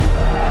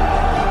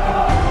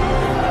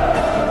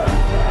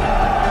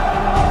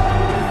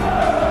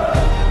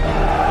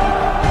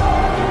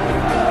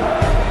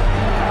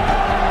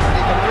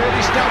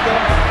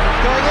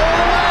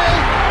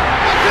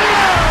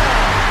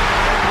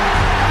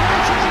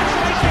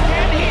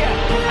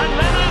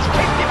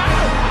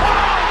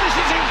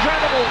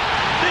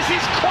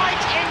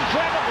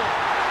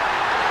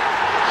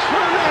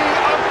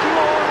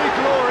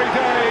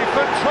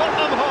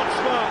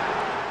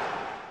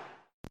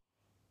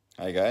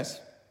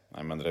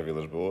I'm André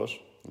Villas-Boas,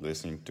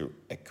 listening to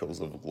Echoes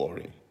of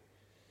Glory.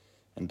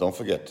 And don't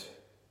forget,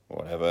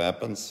 whatever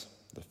happens,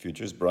 the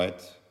future is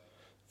bright,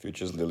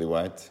 future is lily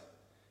white.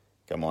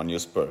 Come on, you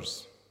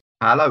Spurs.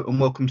 Hello and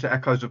welcome to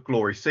Echoes of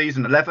Glory,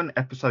 Season 11,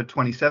 Episode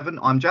 27.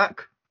 I'm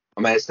Jack.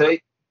 I'm AST.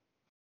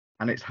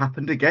 And it's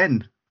happened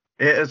again.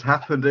 It has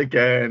happened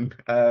again.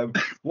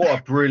 What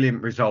a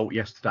brilliant result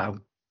yesterday.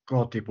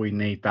 God, did we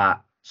need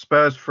that.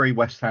 Spurs 3,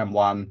 West Ham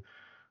 1.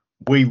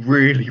 We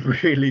really,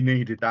 really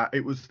needed that. I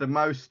think it was the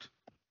most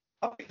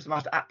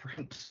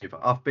apprehensive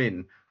I've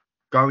been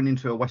going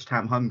into a West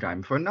Ham home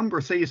game for a number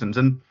of seasons.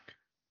 And,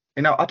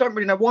 I don't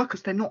really know why,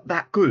 because they're not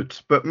that good.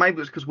 But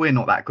maybe it's because we're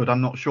not that good. I'm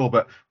not sure.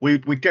 But we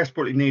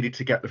desperately needed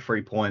to get the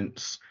 3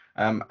 points.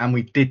 And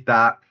we did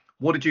that.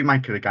 What did you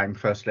make of the game,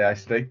 firstly,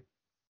 ASD?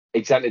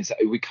 Exactly.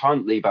 We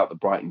can't leave out the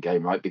Brighton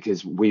game, right?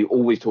 Because we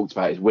always talked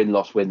about is win,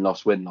 loss, win,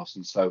 loss, win, loss.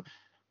 And so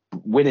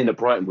winning at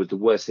Brighton was the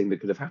worst thing that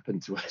could have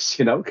happened to us,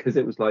 because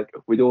it was like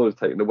we'd all have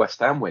taken the West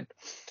Ham win.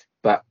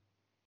 But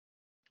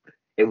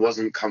it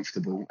wasn't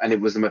comfortable. And it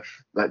was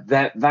like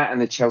that and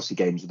the Chelsea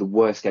games are the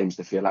worst games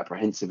to feel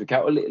apprehensive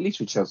about. At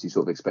least with Chelsea,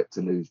 sort of expect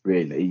to lose,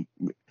 really.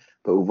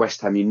 But with West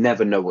Ham, you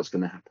never know what's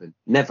going to happen.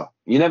 Never.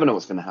 You never know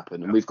what's going to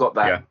happen. And we've got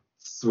that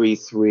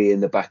 3-3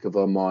 in the back of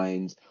our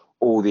minds,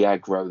 all the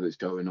aggro that's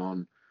going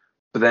on.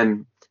 But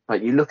then,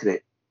 like, you look at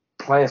it,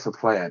 player for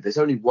player, there's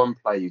only one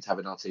player you'd have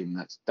in our team, and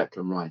that's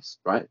Declan Rice,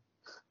 right?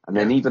 And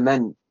then even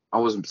then, I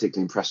wasn't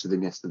particularly impressed with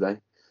him yesterday.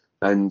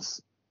 And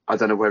I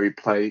don't know where he'd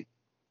play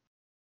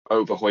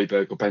over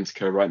Højbjerg or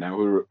Bentancur right now,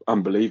 who are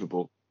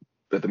unbelievable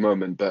at the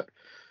moment. But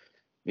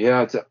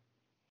yeah,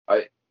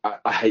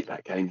 I hate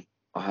that game.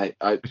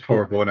 It's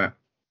horrible, isn't it?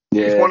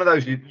 Yeah. It's one of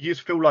those, you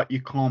just feel like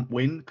you can't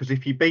win, because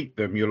if you beat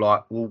them, you're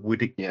like, well,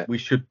 we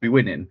should be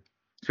winning.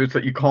 So it's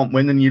like you can't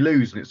win and you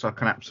lose, and it's like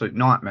an absolute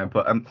nightmare.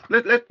 But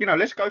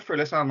let's go through.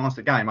 Let's analyse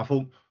the game. I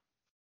thought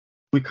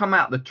we come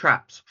out the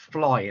traps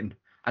flying,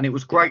 and it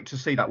was great to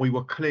see that we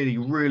were clearly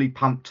really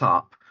pumped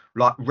up,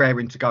 like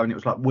raring to go, and it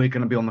was like we're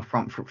going to be on the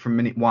front foot from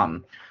minute one.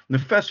 And the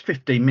first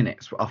 15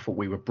 minutes, I thought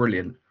we were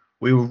brilliant.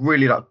 We were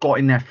really got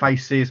in their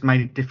faces,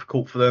 made it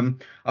difficult for them.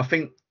 I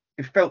think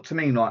it felt to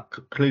me like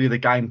clearly the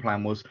game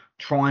plan was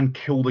try and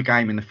kill the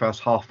game in the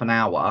first half an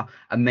hour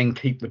and then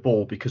keep the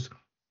ball, because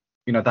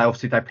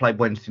they played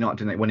Wednesday night,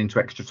 didn't they? Went into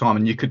extra time,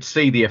 and you could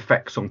see the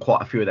effects on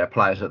quite a few of their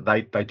players that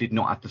they did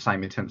not have the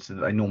same intensity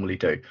that they normally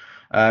do.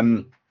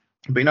 But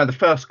the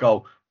first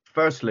goal,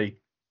 firstly,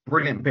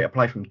 brilliant bit of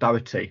play from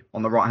Doherty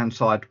on the right hand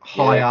side,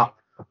 high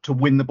up to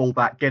win the ball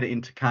back, get it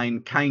into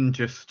Kane. Kane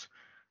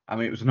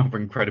it was another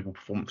incredible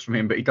performance from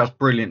him, but he does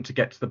brilliant to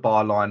get to the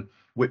byline,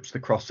 whips the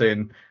cross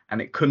in,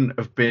 and it couldn't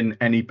have been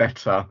any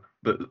better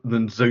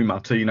than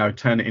Zuma to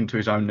turn it into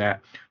his own net.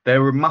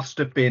 There must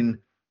have been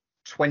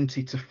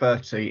 20 to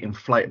 30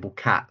 inflatable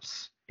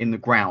cats in the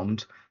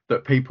ground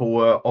that people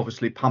were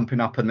obviously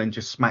pumping up and then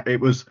just smack. It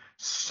was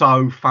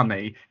so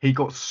funny. He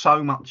got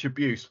so much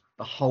abuse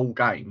the whole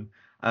game,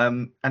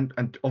 and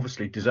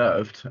obviously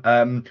deserved.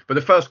 But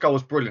the first goal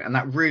was brilliant, and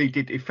that really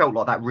did. It felt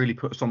like that really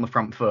put us on the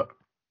front foot.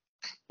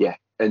 Yeah,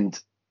 and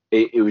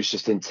it was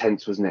just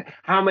intense, wasn't it?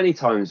 How many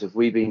times have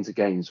we been to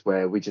games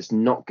where we just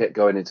not get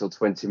going until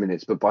 20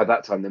 minutes, but by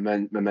that time the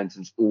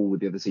momentum's all with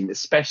the other team,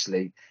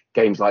 especially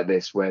games like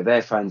this where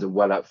their fans are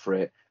well up for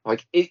it.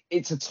 Like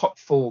it's a top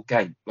 4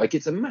 game. Like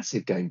it's a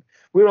massive game.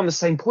 We're on the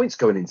same points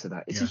going into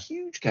that. It's a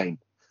huge game.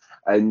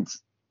 And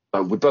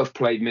we both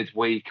played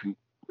midweek.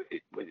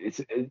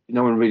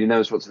 No one really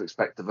knows what to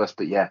expect of us,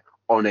 but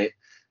on it.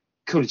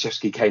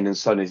 Kulusevski, Kane and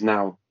Son is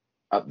now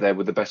up there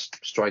with the best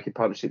striking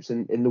partnerships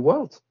in the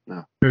world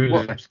now.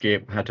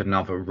 Kulusevski had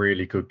another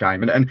really good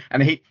game,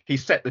 and he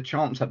set the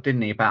chance up,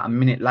 didn't he? About a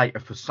minute later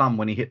for Son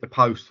when he hit the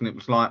post, and it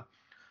was like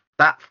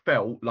that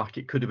felt like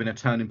it could have been a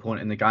turning point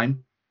in the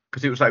game,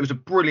 because it was a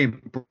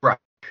brilliant break.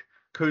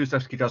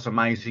 Kulusevski does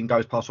amazing,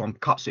 goes past one,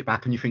 cuts it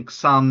back, and you think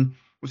Son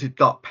was his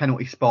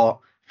penalty spot,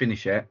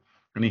 finish it,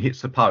 and he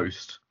hits the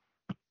post,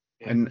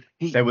 and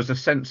there was a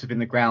sense of in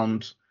the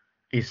ground.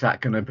 Is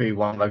that going to be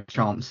one of those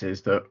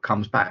chances that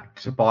comes back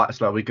to bite us?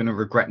 Are we going to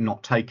regret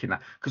not taking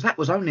that? Because that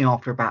was only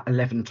after about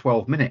 11,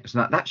 12 minutes.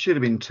 And that should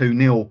have been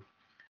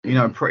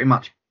 2-0, pretty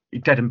much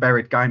dead and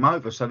buried, game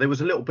over. So there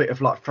was a little bit of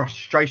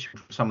frustration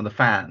from some of the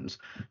fans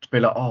to be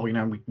like,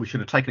 we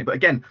should have taken it. But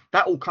again,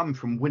 that all come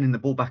from winning the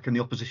ball back in the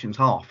opposition's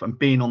half and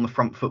being on the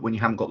front foot when you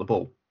haven't got the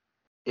ball.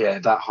 Yeah,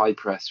 that high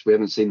press. We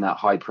haven't seen that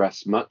high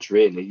press much,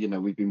 really.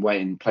 We've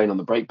been playing on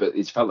the break, but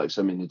it's felt like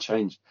something had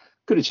changed.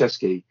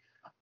 Kulusevski,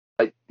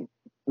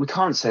 we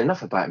can't say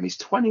enough about him. He's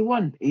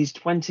 21. He's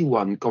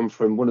 21, gone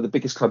from one of the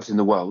biggest clubs in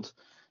the world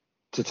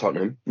to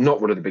Tottenham.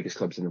 Not one of the biggest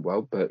clubs in the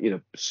world, but,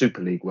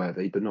 Super League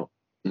worthy, but not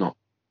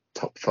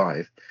top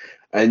 5.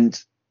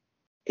 And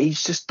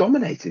he's just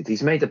dominated.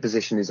 He's made a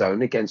position his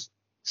own against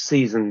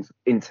seasoned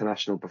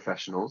international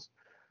professionals.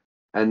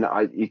 And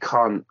you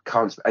can't,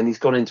 and he's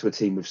gone into a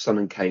team with Son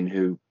and Kane,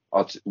 who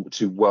are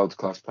two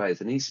world-class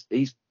players. And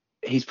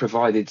he's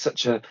provided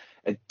such a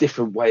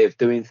different way of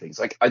doing things.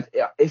 Like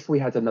if we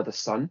had another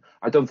Son,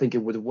 I don't think it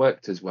would have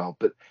worked as well.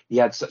 But he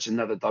had such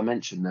another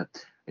dimension that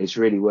It's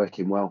really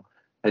working well.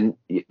 And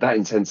that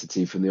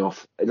intensity from the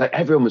off, like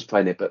everyone was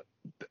playing it, but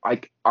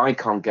I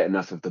can't get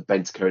enough of the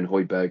Bentancur and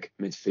Højbjerg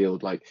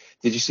midfield. Like,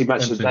 did you see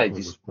Match of the Day?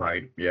 Was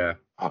great, yeah.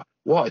 Oh,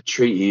 what a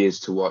treat he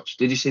is to watch.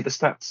 Did you see the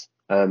stats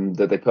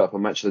that they put up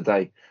on Match of the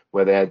Day,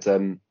 where they had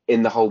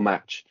in the whole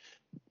match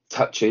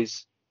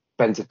touches?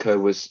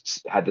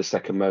 Bentancur had the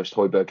second most,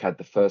 Højbjerg had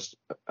the first,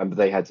 and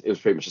it was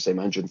pretty much the same,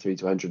 103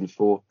 to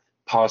 104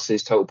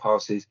 passes, total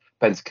passes.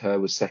 Bentancur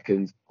was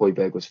second,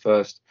 Højbjerg was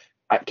first.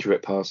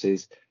 Accurate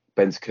passes,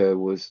 Bentancur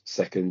was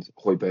second,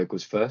 Højbjerg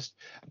was first.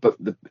 But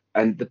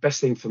the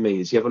best thing for me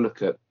is you have a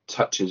look at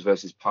touches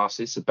versus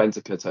passes. So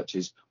Bentancur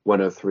touches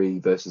 103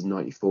 versus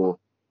 94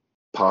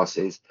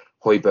 passes,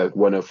 Højbjerg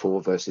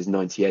 104 versus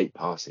 98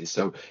 passes.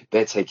 So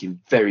they're taking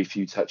very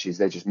few touches.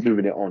 They're just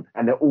moving it on,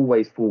 and they're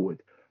always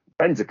forward.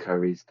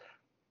 Bentancur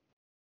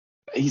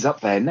he's up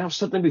there. Now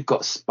suddenly we've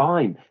got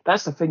spine.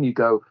 That's the thing. You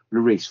go,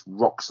 Lloris,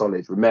 rock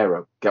solid.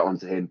 Romero, get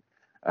onto him.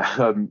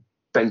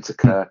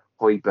 Bentancur,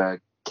 Højbjerg,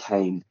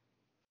 Kane.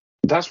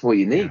 That's what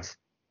you need. Yeah.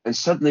 And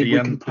suddenly we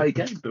can play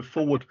again. The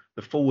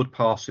forward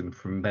passing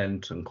from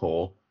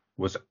Bentancur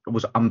was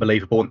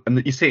unbelievable.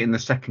 And you see it in the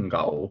second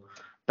goal.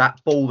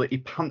 That ball that he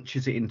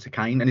punches it into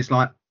Kane, and it's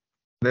like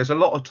there's a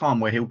lot of time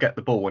where he'll get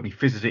the ball and he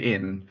fizzes it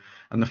in,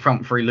 and the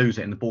front three lose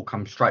it, and the ball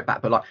comes straight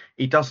back. But like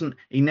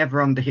he never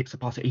underhits the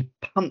pass. He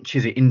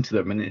punches it into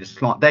them, and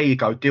it's like, there you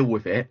go, deal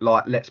with it.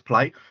 Like, let's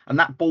play. And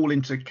that ball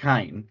into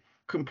Kane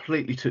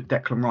completely took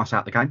Declan Rice out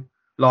of the game.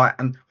 Like,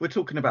 and we're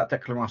talking about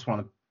Declan Rice, one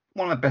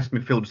of the best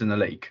midfielders in the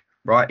league,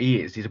 right?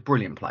 He's a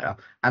brilliant player,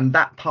 and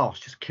that pass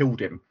just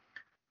killed him.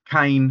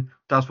 Kane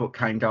does what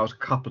Kane does. A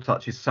couple of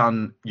touches,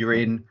 Son, you're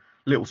in.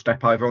 Little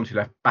step over onto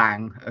your left,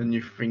 bang, and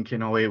you're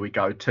thinking, oh, here we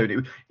go.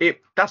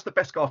 That's the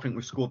best goal I think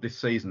we've scored this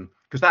season,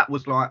 because that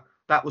was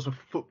a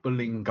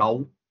footballing goal.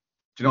 Do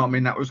you know what I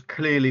mean? That was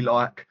clearly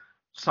like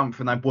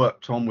something they've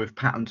worked on with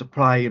patterns of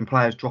play and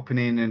players dropping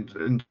in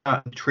and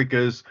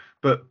triggers.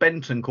 But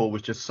Bentancur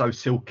was just so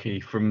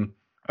silky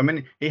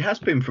he has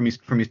been from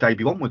his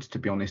debut onwards, to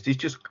be honest. He's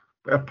just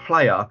a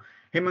player.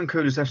 Him and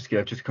Kulusevski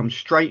have just come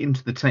straight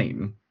into the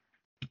team.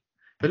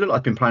 They look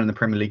like they've been playing in the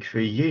Premier League for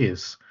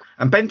years.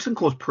 And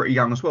Bentancur's pretty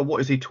young as well.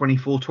 What is he,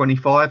 24,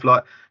 25?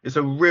 Like, it's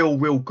a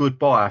real good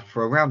buy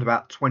for around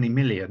about 20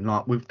 million.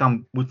 Like, we've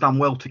done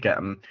well to get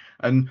him.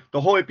 And the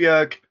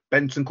Højbjerg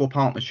Bentancur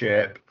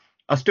partnership,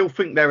 I still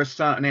think there are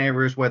certain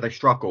areas where they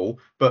struggle,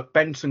 but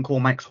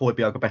Bentancur makes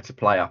Højbjerg a better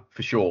player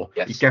for sure.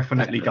 Yes, he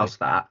definitely does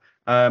that.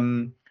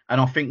 And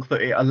I think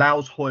that it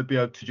allows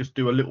Højbjerg to just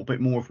do a little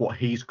bit more of what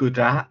he's good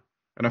at.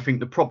 And I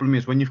think the problem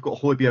is when you've got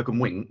Højbjerg and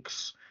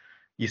Winks,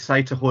 you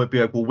say to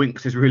Højbjerg, well,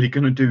 Winks is really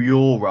going to do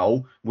your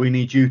role. We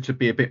need you to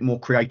be a bit more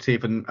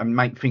creative and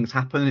make things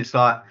happen. It's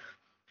like,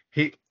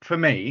 for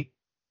me,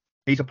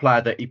 he's a player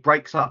that he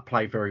breaks up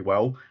play very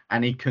well,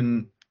 and he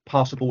can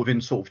pass the ball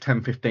within sort of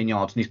 10, 15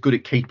 yards, and he's good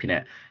at keeping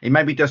it. He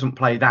maybe doesn't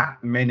play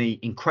that many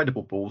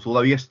incredible balls,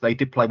 although yesterday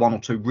did play one or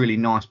two really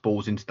nice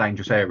balls into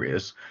dangerous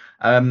areas.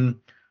 But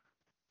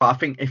I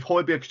think if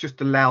Højbjerg's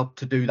just allowed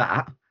to do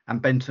that,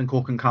 and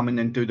Bentancur can come in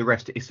and do the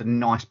rest, it's a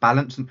nice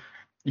balance. And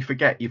you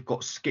forget you've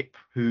got Skip,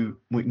 who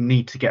we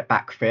need to get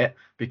back fit,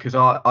 because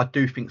I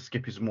do think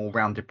Skip is a more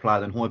rounded player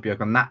than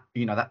Højbjerg, and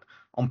that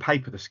on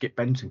paper the Skip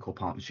Bentancur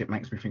partnership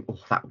makes me think, oh,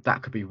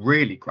 that could be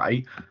really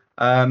great.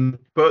 But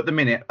at the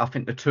minute, I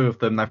think the two of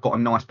them, they've got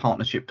a nice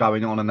partnership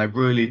going on, and they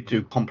really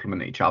do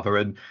complement each other.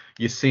 And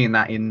you're seeing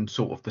that in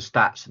sort of the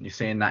stats, and you're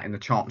seeing that in the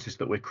chances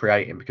that we're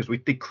creating, because we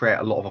did create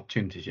a lot of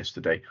opportunities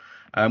yesterday,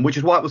 which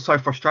is why it was so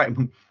frustrating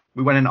when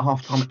we went in at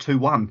half time at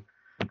 2-1.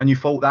 And you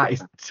thought that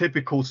is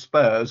typical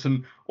Spurs,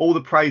 and all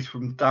the praise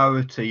from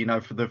Doherty,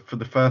 for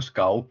the first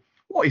goal.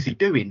 What is he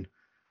doing?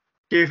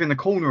 Giving the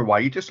corner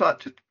away. You just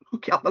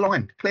hook it up the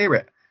line, clear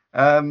it.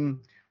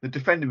 The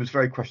defending was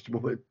very questionable,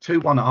 but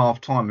 2-1 at half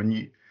time,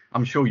 and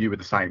I'm sure you were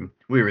the same.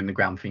 We were in the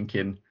ground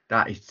thinking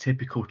that is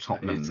typical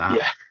Tottenham.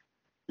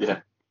 Yeah. You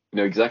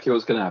know exactly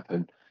what's going to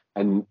happen,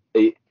 and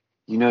you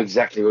know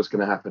exactly what's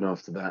going to happen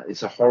after that. It's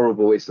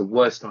the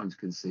worst time to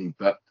concede,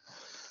 but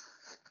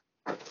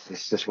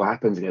it's just what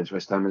happens against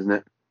West Ham, isn't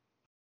it?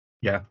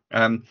 Yeah.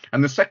 And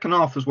the second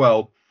half as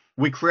well,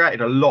 we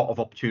created a lot of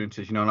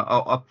opportunities. And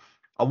I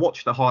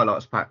watched the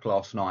highlights back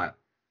last night.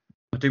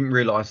 I didn't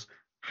realise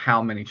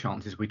how many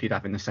chances we did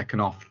have in the second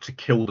half to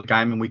kill the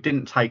game, and we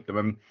didn't take them.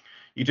 And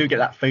you do get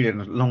that feeling,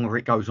 the longer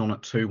it goes on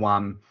at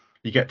 2-1,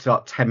 you get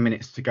to 10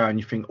 minutes to go, and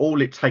you think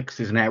all it takes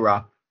is an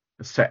error,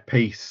 a set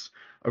piece,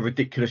 a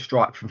ridiculous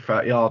strike from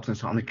 30 yards, and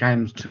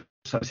something.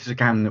 So this is a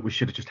game that we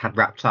should have just had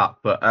wrapped up.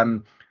 But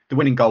the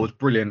winning goal was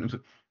brilliant. It was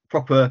a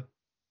proper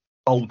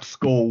old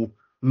school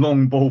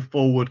long ball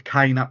forward,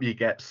 Kane up you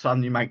get,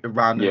 Son you make the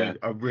run,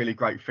 a really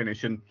great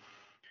finish, and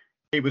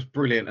it was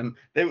brilliant.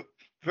 And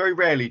very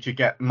rarely do you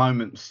get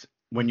moments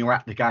when you're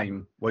at the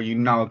game where you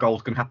know a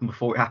goal's going to happen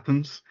before it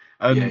happens.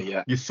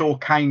 You saw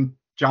Kane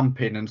jump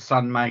in and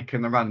Son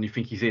making the run, and you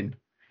think he's in.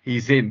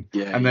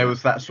 And there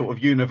was that sort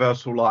of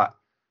universal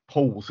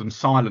pause and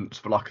silence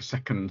for like a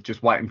second,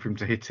 just waiting for him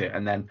to hit it,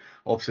 and then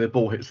obviously the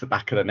ball hits the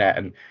back of the net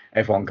and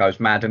everyone goes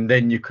mad, and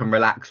then you can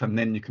relax and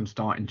then you can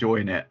start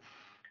enjoying it.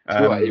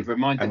 It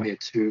reminded me of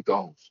 2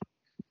 goals.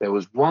 There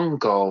was one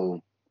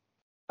goal.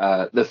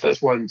 The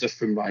first one, just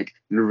from like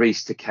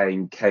Lloris to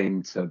Kane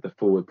to the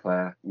forward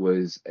player,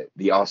 was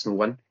the Arsenal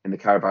one in the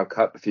Carabao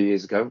Cup a few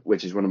years ago,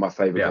 which is one of my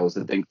favourite goals,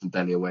 the dink from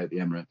Dele away at the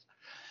Emirates.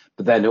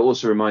 But then it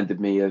also reminded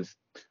me of,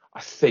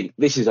 I think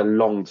this is a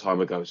long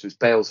time ago, so it's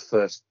Bale's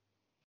first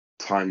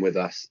time with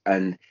us,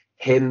 and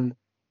him,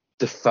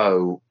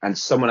 Defoe, and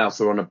someone else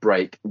were on a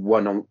break,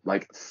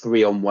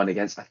 3-on-1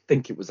 against, I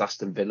think it was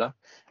Aston Villa,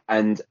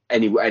 and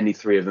any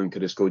 3 of them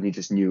could have scored, and you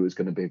just knew it was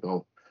going to be a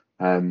goal.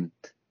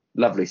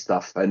 Lovely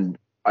stuff. And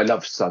I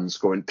love Son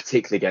scoring,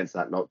 particularly against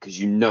that lot, because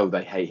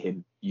they hate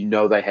him.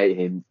 They hate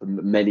him for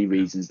many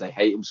reasons. They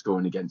hate him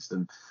scoring against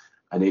them.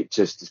 And it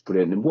just is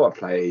brilliant. And what a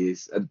player he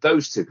is. And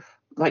those two,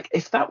 like,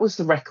 if that was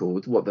the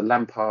record, the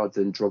Lampard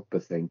and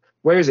Drogba thing,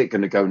 where is it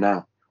going to go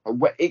now?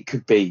 It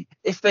could be,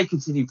 if they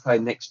continue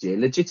playing next year,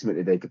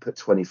 legitimately, they could put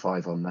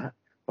 25 on that.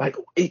 They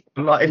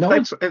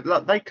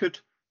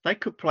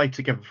could play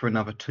together for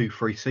another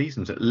 2-3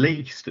 seasons at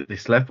least at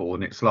this level.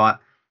 And it's like,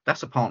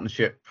 that's a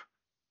partnership.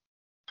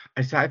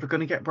 Is that ever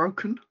going to get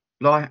broken?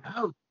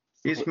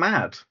 It's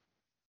mad.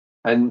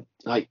 And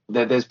like,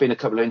 there's been a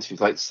couple of interviews,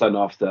 like Son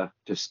after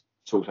just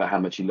talked about how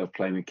much he loved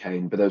playing with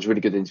Kane. But there was a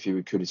really good interview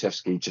with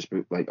Kulusevski just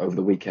like over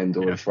the weekend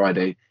or on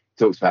Friday.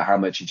 Talks about how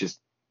much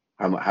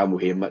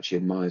he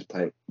admires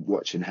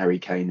watching Harry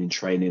Kane in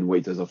training, what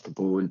he does off the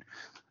ball, and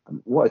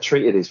what a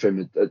treat it is for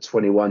him at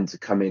 21 to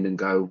come in and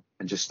go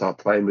and just start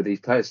playing with these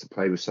players, to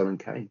play with Son and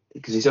Kane,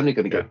 because he's only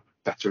going to get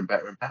better and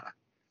better and better.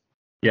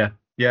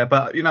 Yeah,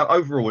 but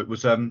overall it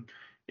was a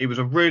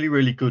really,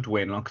 really good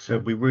win. Like I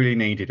said, we really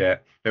needed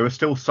it. There were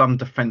still some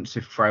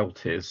defensive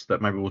frailties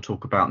that maybe we'll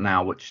talk about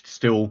now, which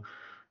still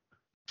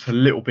it's a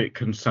little bit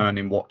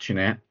concerning watching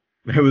it.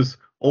 There was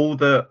all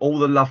the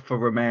love for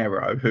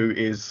Romero, who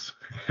is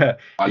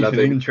he's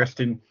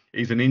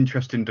an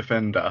interesting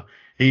defender.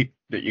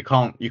 You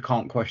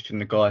can't question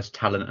the guy's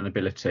talent and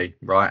ability,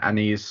 right? And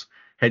he's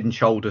head and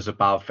shoulders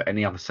above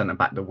any other centre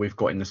back that we've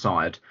got in the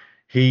side.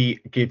 He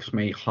gives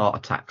me heart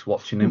attacks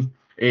watching him.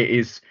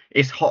 It's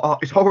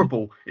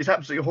horrible. It's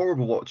absolutely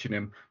horrible watching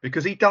him,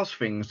 because he does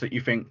things that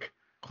you think,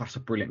 that's a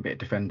brilliant bit of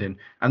defending,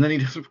 and then he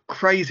does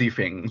crazy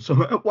things. So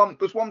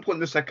there's one point in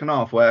the second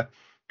half where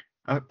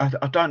I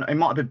don't know, it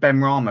might have been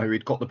Benrahma who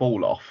he'd got the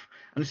ball off,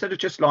 and instead of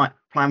just like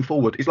playing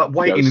forward, he's like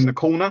waiting in the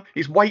corner.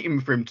 He's waiting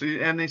for him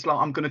to, and it's like,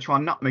 I'm going to try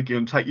and nutmeg you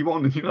and take you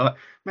on, and you're like,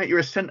 mate, you're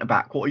a centre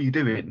back. What are you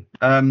doing?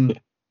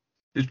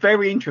 It's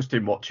very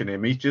interesting watching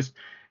him.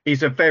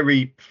 He's a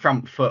very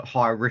front foot,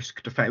 high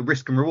risk defender,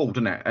 risk and reward,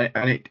 isn't it?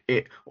 And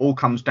it all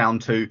comes down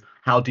to,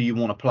 how do you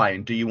want to play,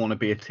 and do you want to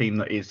be a team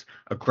that is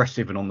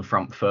aggressive and on the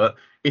front foot?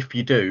 If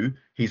you do,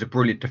 he's a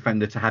brilliant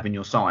defender to have in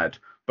your side.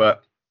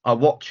 But I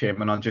watch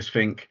him and I just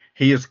think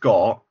he has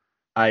got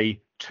a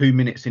 2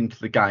 minutes into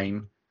the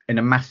game, in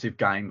a massive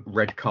game,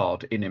 red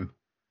card in him.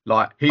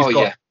 Like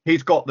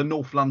he's got the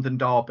North London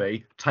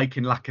derby,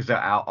 taking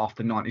Lacazette out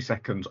after 90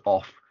 seconds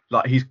off.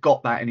 Like, he's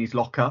got that in his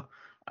locker.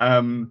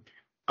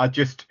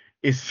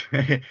 It's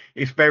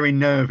very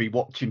nervy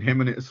watching him,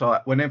 and it's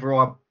like, whenever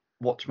I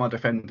watch my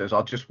defenders,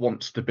 I just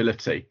want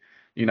stability.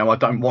 I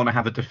don't want to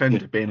have a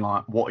defender being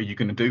like, what are you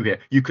going to do here?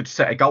 You could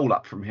set a goal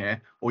up from here,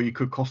 or you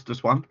could cost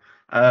us one.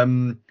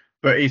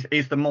 But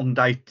he's the modern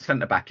day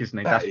centre back, isn't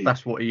he?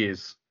 That's what he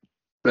is.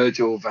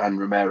 Virgil van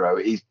Romero,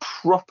 he's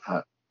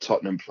proper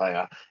Tottenham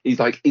player. He's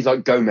like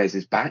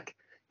Gomez's back.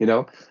 He's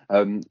like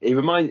a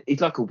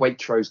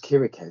Waitrose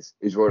Kirikes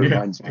is what it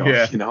reminds me of.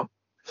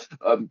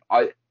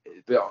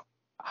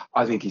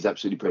 I think he's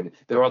absolutely brilliant.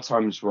 There are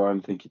times where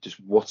I'm thinking, just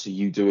what are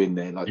you doing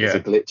there? Like, there's a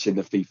glitch in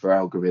the FIFA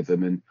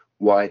algorithm, and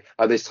why?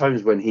 There's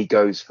times when he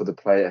goes for the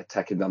player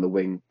attacking down the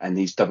wing and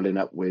he's doubling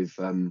up with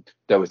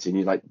Doherty, and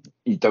you're like,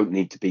 you don't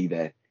need to be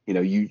there.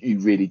 You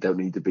really don't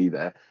need to be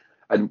there.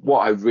 And what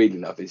I really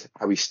love is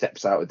how he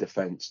steps out of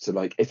defence to,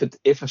 like,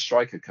 if a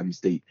striker comes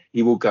deep,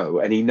 he will go,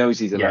 and he knows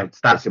he's allowed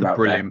to take him out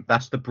there.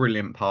 That's the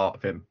brilliant part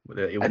of him.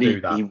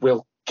 He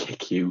will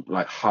kick you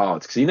like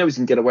hard, because he knows he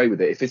can get away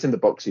with it. If it's in the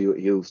box,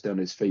 he'll stay on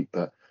his feet.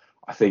 But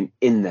I think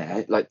in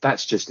there, like,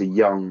 that's just a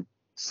young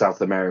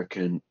South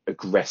American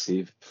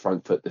aggressive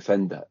front foot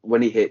defender.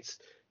 When he hits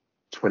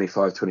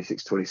 25,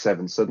 26,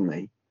 27,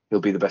 suddenly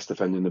he'll be the best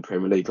defender in the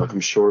Premier League. Like,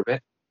 I'm sure of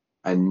it.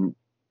 And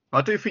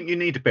I do think you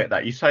need a bit of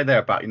that. You say there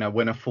about,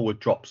 when a forward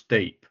drops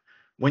deep.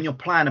 When you're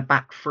playing a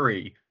back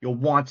three, your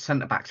wide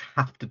centre backs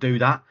have to do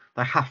that.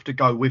 They have to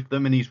go with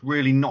them, and he's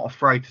really not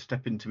afraid to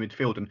step into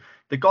midfield. And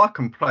the guy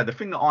can play. The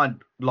thing that I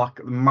like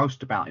the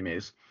most about him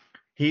is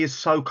he is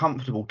so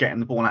comfortable getting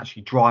the ball and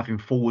actually driving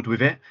forward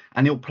with it.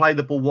 And he'll play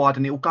the ball wide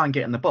and he'll go and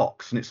get in the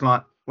box. And it's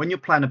like, when you're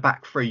playing a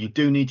back three, you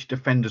do need your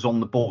defenders on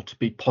the ball to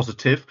be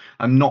positive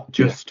and not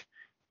just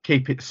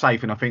keep it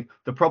safe. And I think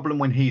the problem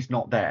when he's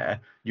not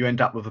there, you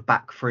end up with a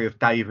back three of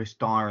Davis,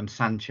 Dyer and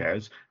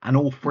Sanchez, and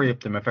all three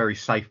of them are very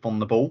safe on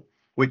the ball,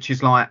 which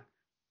is like,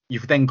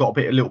 you've then got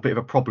a little bit of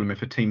a problem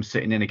if a team's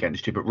sitting in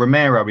against you. But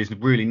Romero is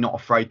really not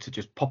afraid to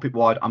just pop it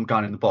wide. I'm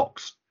going in the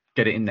box,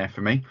 get it in there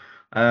for me.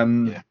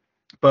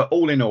 But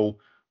all in all,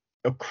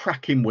 a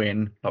cracking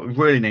win. Like, we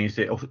really needs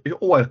it. It's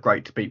always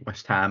great to beat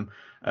West Ham.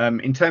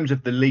 In terms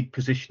of the league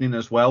positioning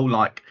as well,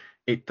 like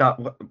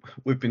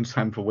we've been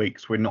saying for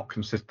weeks, we're not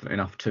consistent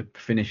enough to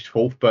finish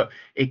fourth, but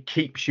it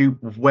keeps you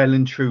well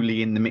and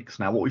truly in the mix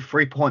now. What, we're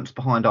 3 points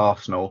behind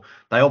Arsenal.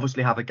 They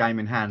obviously have a game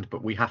in hand,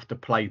 but we have to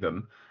play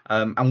them,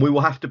 and we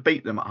will have to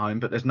beat them at home.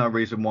 But there's no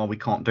reason why we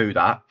can't do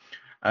that.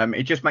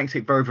 It just makes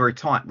it very, very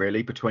tight,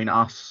 really, between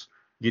us,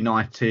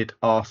 United,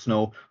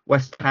 Arsenal.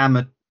 West Ham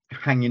are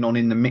hanging on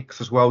in the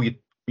mix as well.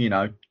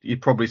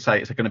 You'd probably say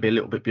it's going to be a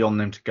little bit beyond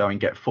them to go and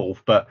get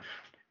fourth, but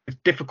it's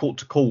difficult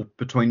to call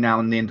between now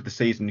and the end of the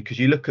season, because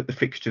you look at the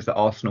fixtures that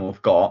Arsenal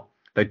have got.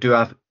 They do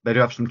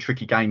have some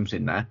tricky games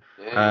in there.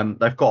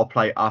 They've got to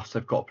play us.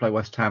 They've got to play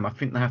West Ham. I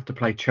think they have to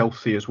play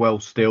Chelsea as well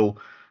still.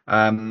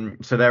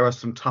 So there are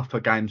some tougher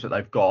games that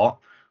they've got.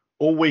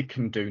 All we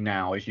can do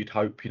now is, you'd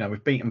hope,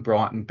 we've beaten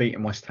Brighton,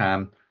 beaten West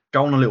Ham,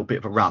 go on a little bit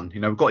of a run.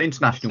 We've got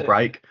international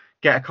break,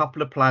 get a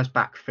couple of players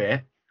back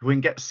fit. If we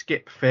can get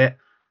Skip fit,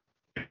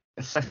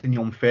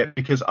 Sessegnon fit,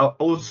 because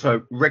also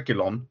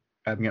Reguilon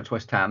against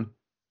West Ham,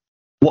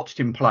 watched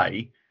him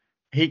play,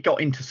 he got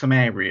into some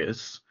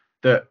areas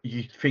that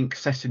you think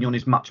Sessegnon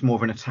is much more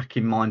of an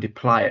attacking minded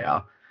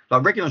player.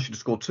 Like, Reguilon should have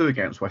scored 2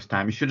 against West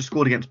Ham. He should have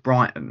scored against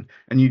Brighton.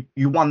 And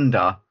you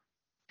wonder,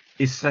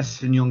 is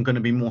Sessegnon going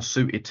to be more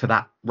suited to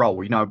that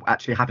role?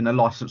 Actually having a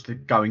license to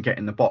go and get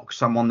in the box,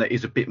 someone that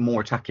is a bit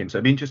more attacking. So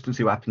it'd be interesting to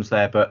see what happens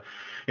there. But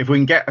if we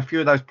can get a few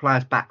of those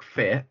players back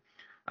fit,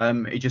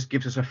 it just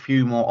gives us a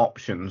few more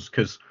options,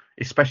 because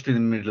especially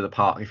in the middle of the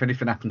park, if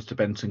anything happens to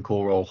Bentancur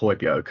or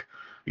Højbjerg,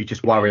 you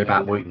just worry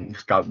about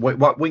Winks.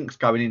 What Winks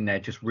going in there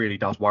just really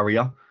does worry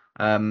you.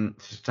 To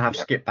have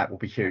Skip back will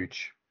be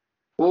huge.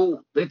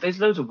 Well, there's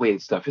loads of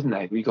weird stuff, isn't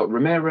there? We've got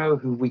Romero,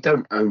 who we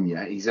don't own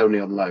yet. He's only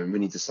on loan. We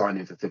need to sign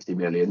him for 50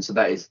 million. So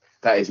that is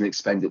an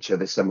expenditure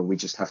this summer we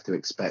just have to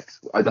expect.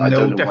 I don't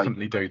know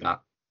definitely do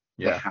that.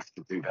 Yeah, they have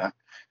to do that.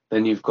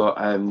 Then you've got.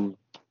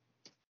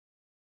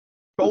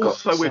 But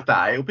also with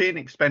that, it'll be an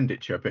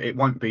expenditure, but it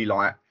won't be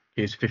like,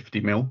 here's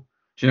 50 mil.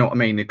 Do you know what I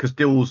mean? Because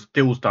deals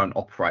don't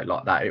operate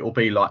like that. It'll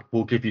be like,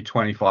 we'll give you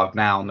 25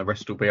 now and the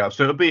rest will be out.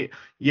 So it'll be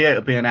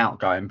an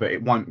outgoing, but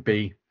it won't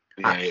be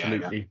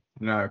absolutely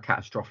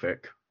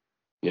catastrophic.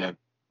 Yeah.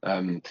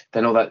 Then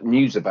all that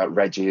news about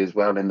Reggie as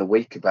well in the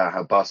week, about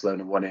how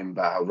Barcelona won him,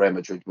 about how Real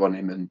Madrid won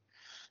him,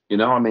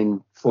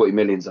 and 40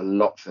 million's a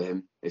lot for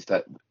him if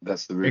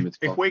that's the rumour.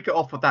 If we get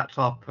offered that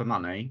type of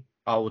money,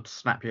 I would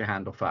snap your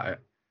hand off at it.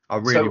 I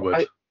really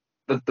would.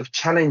 The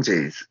challenge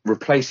is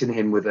replacing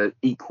him with an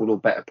equal or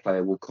better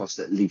player will cost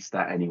at least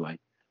that anyway,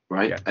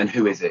 right? Yeah. And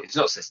who is it? It's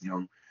not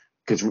Sessegnon,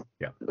 because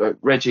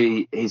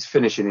Reggie, his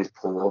finishing is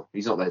poor.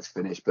 He's not there to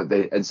finish,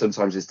 and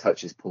sometimes his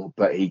touch is poor,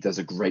 but he does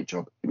a great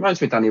job. He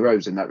reminds me of Danny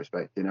Rose in that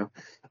respect, and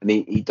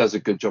he does a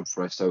good job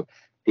for us. So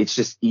it's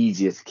just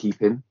easier to keep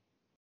him.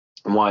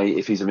 And why,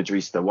 if he's a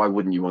Madrista, why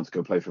wouldn't you want to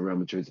go play for Real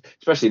Madrid?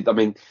 Especially,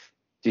 did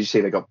you see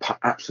they got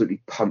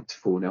absolutely pumped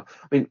 4-0?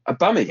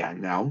 Aubameyang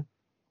now.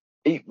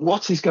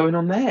 What is going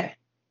on there?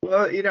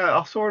 Well,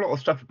 I saw a lot of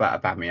stuff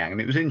about Aubameyang,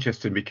 and it was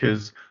interesting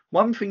because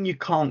one thing you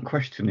can't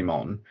question him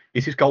on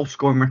is his goal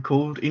scoring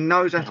record. He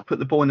knows how to put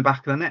the ball in the back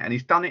of the net, and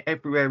he's done it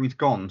everywhere he's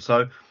gone.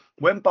 So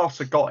when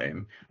Barca got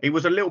him, he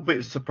was a little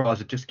bit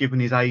surprised, just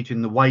given his age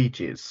and the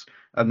wages,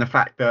 and the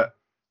fact that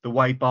the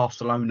way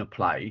Barcelona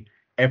play,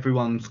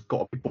 everyone's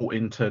got to be brought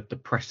into the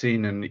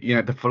pressing and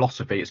the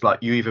philosophy. It's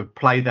like you either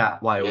play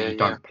that way or you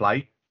don't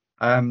play.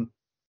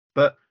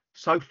 But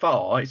so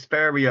far, it's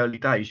very early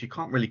days. You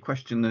can't really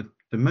question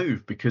the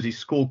move, because he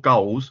scored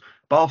goals.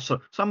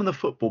 Some of the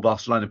football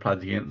Barcelona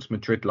played against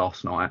Madrid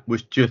last night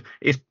was just,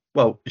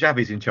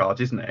 Xavi's in charge,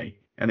 isn't he?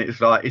 And it's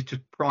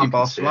just prime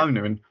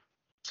Barcelona. And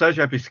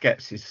Sergio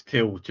Busquets is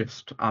still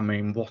just,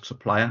 what a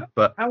player.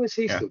 But how is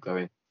he still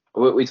going?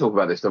 We talk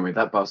about this, don't we?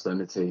 That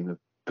Barcelona team of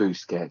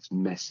Busquets,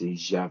 Messi,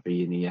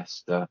 Xavi,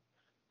 Iniesta,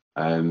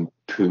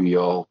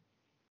 Puyol.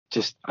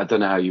 Just, I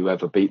don't know how you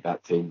ever beat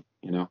that team,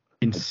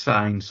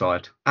 Insane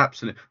side,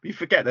 absolutely. But you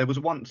forget there was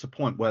once a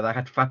point where they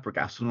had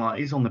Fabregas and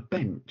he's on the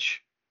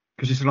bench,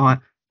 because it's like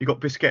you got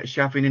Busquets,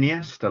 Xavi, and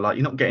Iniesta.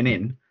 You're not getting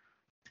in.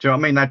 Do you know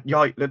what I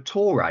mean? The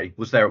Torre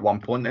was there at one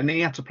point, and he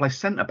had to play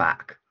centre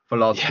back for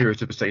large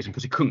periods of the season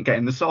because he couldn't get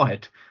in the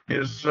side. It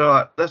was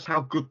that's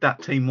how good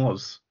that team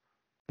was.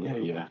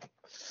 Yeah.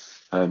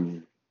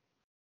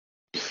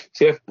 It's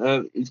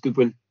a good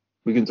win.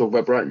 We can talk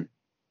about Brighton.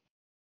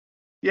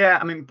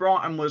 Yeah,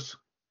 Brighton was.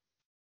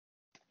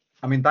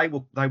 They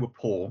were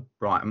poor,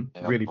 Brighton,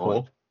 really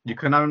poor. You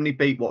can only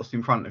beat what's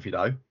in front of you,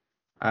 though.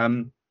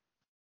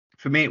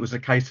 For me, it was a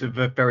case of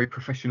a very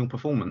professional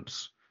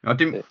performance.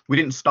 We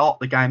didn't start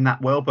the game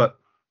that well,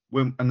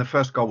 and the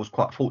first goal was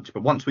quite fortunate.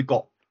 But once we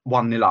got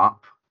 1-0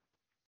 up,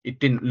 it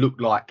didn't look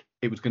like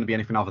it was going to be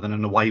anything other than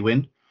an away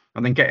win.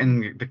 And then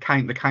getting the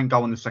Kane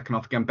goal in the second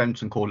half again,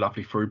 Bentancur,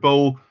 lovely through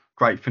ball,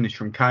 great finish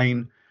from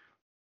Kane.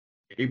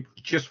 it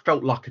just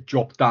felt like a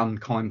job done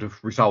kind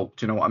of result.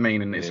 Do you know what I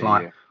mean? And it's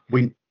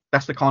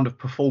that's the kind of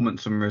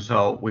performance and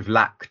result we've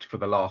lacked for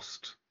the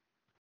last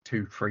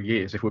 2-3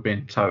 years, if we're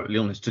being totally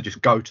honest, to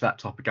just go to that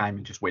type of game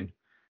and just win.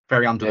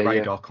 Very under the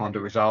radar kind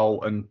of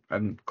result,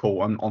 and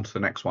cool, on to the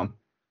next one.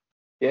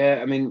 Yeah,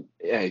 I mean,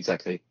 yeah,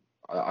 exactly.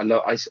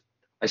 I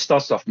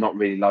started off not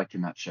really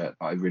liking that shirt,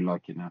 but I really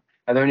like it now.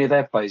 Are there any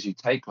other players you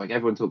take? Like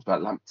everyone talks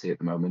about Lamptey at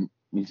the moment.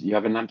 You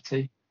have a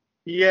Lamptey?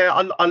 Yeah,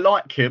 I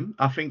like him.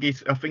 I think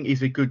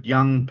he's a good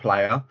young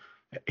player.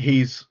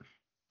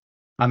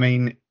 I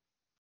mean,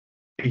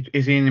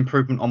 is he an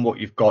improvement on what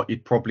you've got?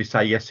 You'd probably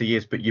say yes, he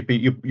is. But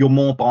you're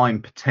more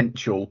buying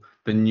potential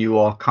than you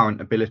are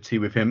current ability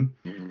with him.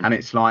 Mm-hmm. And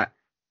it's like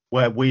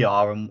where we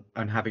are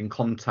and having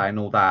Conte and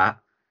all that.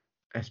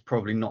 It's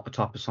probably not the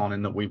type of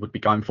signing that we would be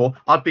going for.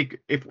 I'd be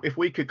if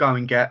we could go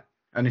and get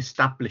an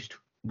established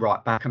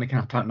right back, and again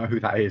I don't know who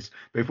that is,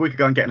 but if we could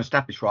go and get an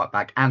established right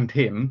back and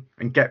him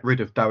and get rid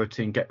of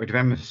Doherty and get rid of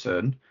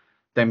Emerson,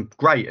 then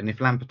great. And if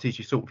Lampert's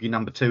your sort of your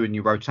number 2 and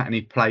you rotate and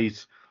he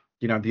plays,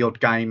 the odd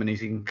game and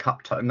he's in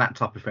cup and that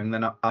type of thing,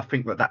 then I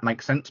think that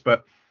makes sense.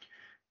 But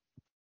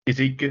is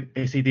he good?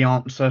 Is he the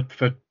answer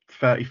for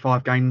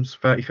 35 games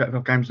in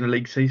the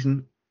league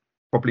season?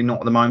 Probably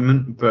not at the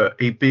moment,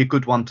 but he'd be a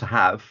good one to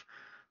have.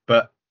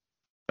 But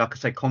like I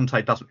say,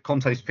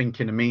 Conte's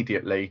thinking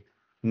immediately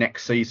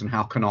next season,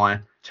 how can I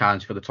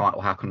challenge for the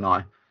title? How can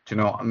I, do you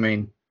know what I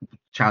mean?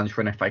 Challenge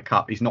for an FA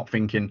Cup. He's not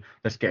thinking,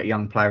 let's get a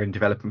young player and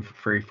develop him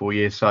for 3-4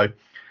 years. So,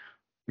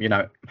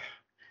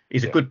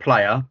 he's a good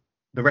player.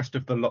 The rest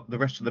of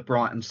the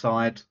Brighton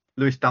side,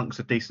 Lewis Dunk's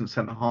a decent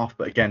centre half,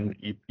 but again,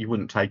 you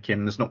wouldn't take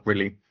him. There's not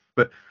really,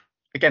 but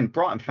again,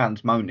 Brighton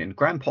fans moaning.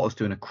 Graham Potter's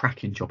doing a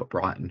cracking job at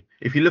Brighton.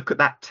 If you look at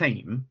that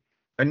team,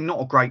 they're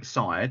not a great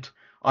side.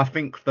 I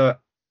think that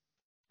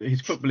his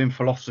footballing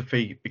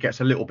philosophy gets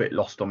a little bit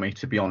lost on me,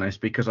 to be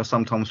honest, because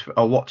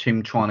I watch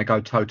him trying to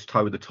go toe to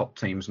toe with the top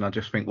teams, and I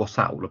just think, what's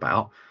that all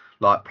about?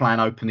 Like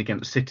playing open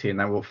against City, and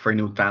they were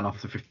 3-0 down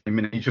after 15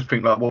 minutes. You just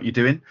think, like, what are you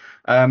doing?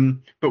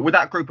 But with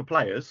that group of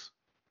players,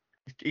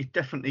 he's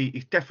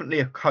definitely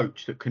a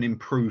coach that can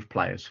improve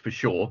players for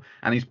sure,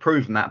 and he's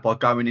proven that by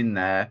going in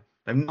there.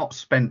 They've not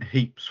spent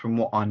heaps, from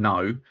what I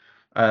know,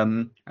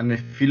 and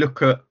if you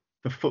look at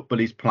the football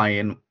he's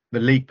playing, the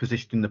league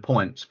position in the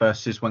points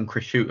versus when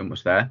Chris Hughton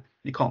was there,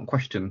 you can't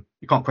question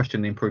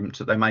the improvements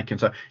that they're making.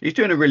 So he's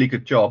doing a really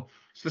good job.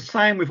 It's the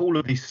same with all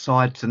of these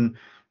sides and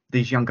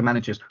these younger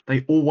managers.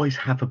 They always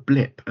have a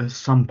blip at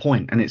some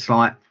point, and it's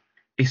like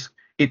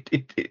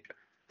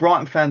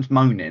Brighton fans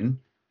moaning.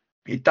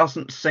 It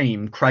doesn't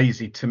seem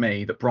crazy to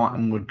me that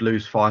Brighton would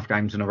lose 5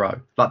 games in a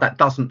row. Like, that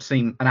doesn't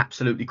seem an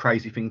absolutely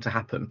crazy thing to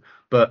happen.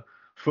 But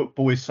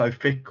football is so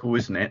fickle,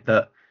 isn't it,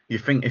 that you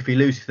think if he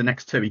loses the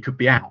next 2, he could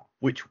be out,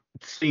 which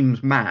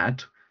seems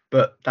mad,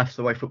 but that's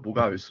the way football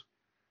goes.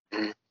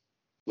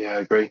 Yeah,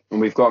 I agree.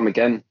 And we've got him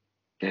again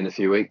in a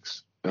few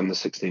weeks on the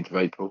 16th of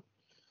April.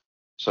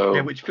 So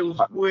yeah, which feels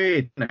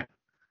weird, isn't it?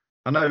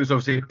 I know it was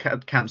obviously a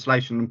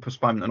cancellation and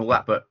postponement and all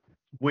that, but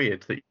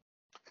weird that.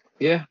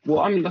 Yeah, well,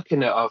 I'm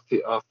looking at our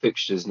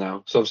fixtures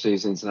now. So obviously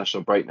it's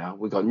international break now.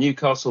 We've got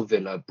Newcastle,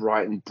 Villa,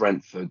 Brighton,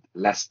 Brentford,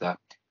 Leicester.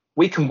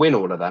 We can win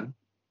all of them.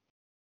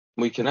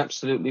 We can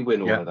absolutely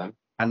win all of them.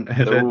 And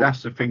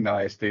that's the thing, though,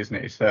 isn't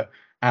it? It's that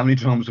how many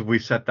times have we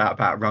said that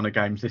about a run of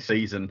games this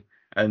season?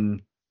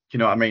 And you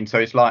know what I mean? So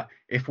it's like,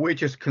 if we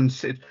just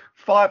consider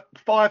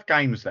five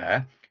games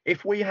there,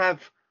 if we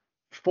have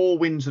 4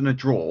 wins and a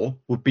draw,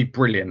 would be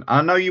brilliant.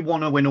 I know you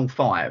want to win all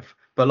 5,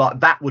 but like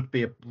that would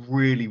be a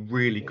really,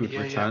 really good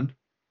return.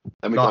 Yeah.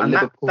 And we got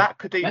Liverpool. That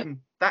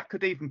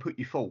could even put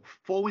you 4th.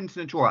 4 wins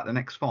and a draw out the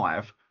next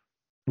 5.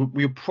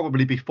 We'll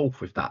probably be 4th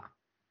with that.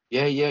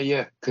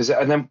 Yeah.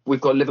 And then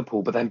we've got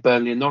Liverpool, but then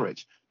Burnley and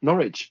Norwich.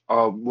 Norwich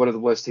are one of the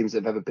worst teams that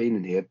have ever been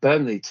in here.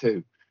 Burnley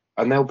too,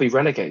 and they'll be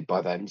relegated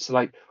by then. So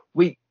like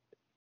we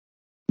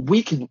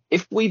can,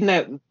 if we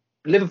know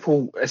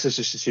Liverpool, let's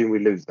just assume we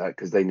lose that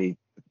because they need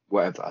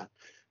whatever.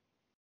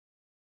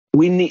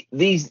 We need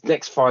these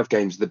next 5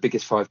 games, the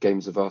biggest 5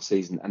 games of our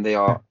season, and they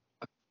are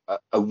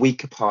a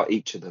week apart,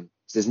 each of them.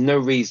 So there's no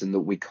reason that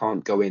we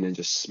can't go in and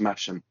just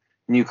smash them.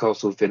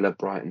 Newcastle, Villa,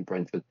 Brighton,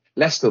 Brentford.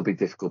 Leicester will be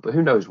difficult, but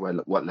who knows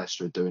what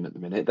Leicester are doing at the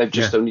minute. They've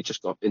just only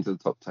just got into the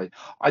top 10.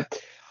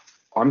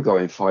 I'm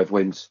going 5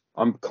 wins.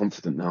 I'm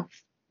confident now.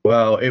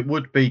 Well, it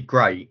would be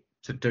great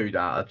to do that.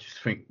 I just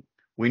think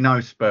we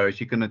know Spurs,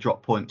 you're going to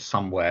drop points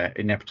somewhere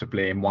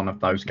inevitably in one of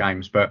those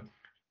games. But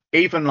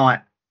even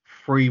like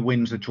 3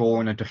 wins, a draw,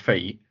 and a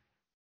defeat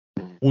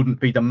wouldn't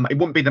be the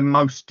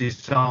most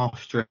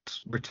disastrous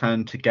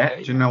return to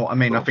get. Do you know what I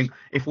mean? I think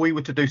if we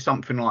were to do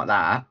something like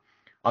that,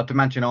 I'd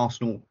imagine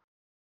Arsenal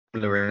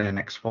are in the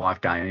next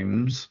 5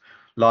 games.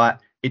 Like,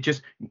 it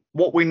just,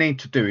 what we need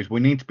to do is we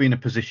need to be in a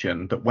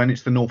position that when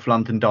it's the North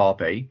London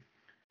derby,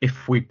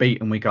 if we beat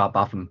them, we go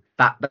above them.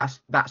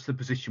 That's the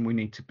position we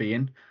need to be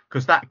in,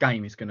 because that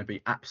game is going to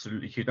be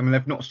absolutely huge. I mean,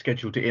 they've not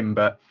scheduled it in,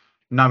 but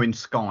knowing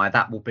Sky,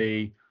 that will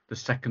be the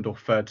 2nd or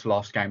 3rd to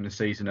last game of the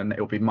season, and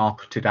it'll be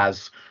marketed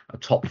as a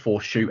top 4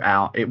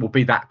 shootout. It will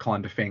be that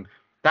kind of thing.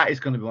 that is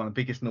going to be one of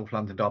the biggest North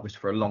London derbies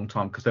for a long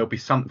time, because there'll be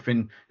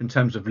something in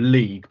terms of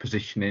league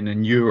positioning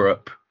and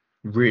Europe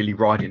really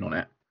riding on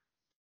it.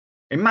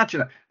 Imagine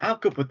that. How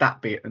good would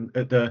that be at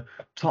the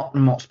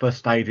Tottenham Hotspur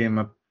Stadium,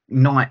 a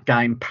night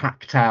game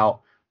packed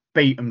out,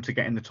 beat them to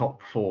get in the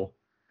top 4?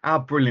 How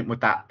brilliant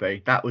would that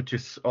be? That would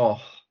just, that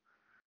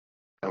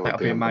would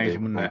be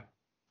amazing, wouldn't it?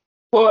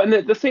 Well, and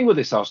the thing with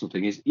this Arsenal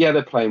thing is, yeah,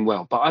 they're playing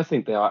well, but I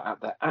think they are at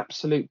their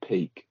absolute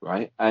peak,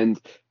 right? And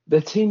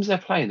the teams they're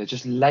playing, they're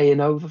just laying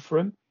over for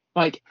them.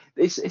 Like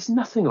it's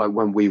nothing like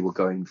when we were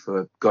going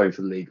for the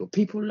league. Or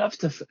people love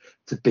to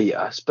beat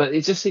us, but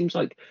it just seems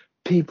like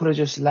people are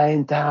just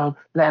laying down,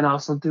 letting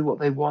Arsenal do what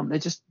they want. They're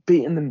just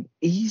beating them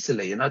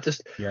easily, and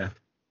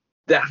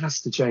that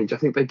has to change. I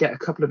think they get a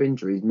couple of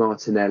injuries,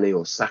 Martinelli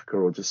or Saka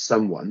or just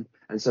someone,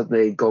 and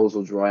suddenly goals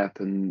will dry up.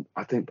 And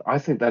I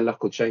think their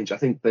luck will change. I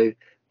think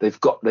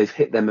they've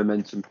hit their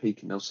momentum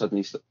peak, and they'll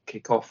suddenly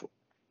kick off.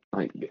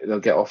 Like they'll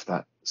get off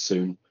that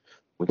soon.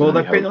 Well,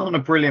 they've been on a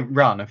brilliant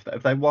run. If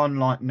they won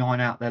like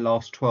 9 out of their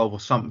last 12 or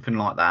something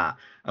like that,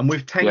 and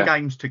with 10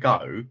 games to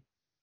go,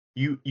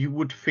 you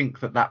would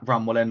think that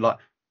run will end. Like,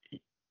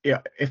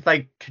 yeah, if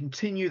they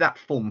continue that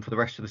form for the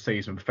rest of the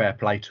season, fair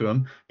play to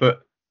them.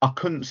 But I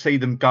couldn't see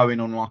them going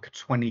on like a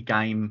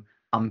 20-game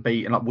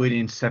unbeaten, like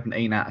winning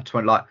 17 out of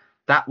 20. Like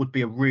that would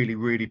be a really,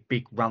 really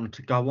big run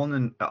to go on.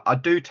 And I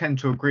do tend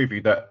to agree with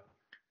you that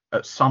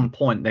at some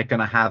point they're going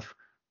to have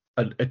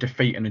a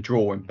defeat and a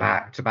draw in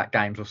back-to-back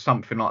games or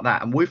something like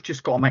that. And we've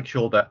just got to make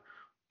sure that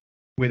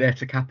we're there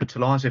to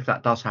capitalise if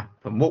that does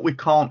happen. What we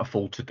can't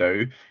afford to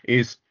do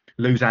is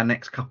lose our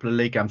next couple of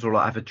league games or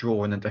like have a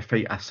draw and a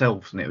defeat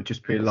ourselves. And it would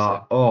just be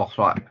like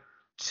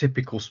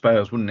typical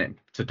Spurs, wouldn't it,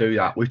 to do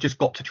that? We've just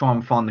got to try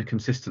and find the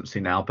consistency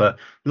now. But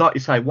like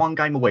you say, 1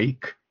 game a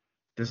week,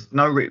 there's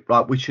no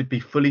we should be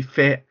fully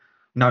fit,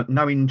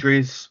 no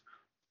injuries.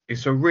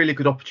 It's a really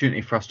good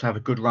opportunity for us to have a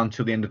good run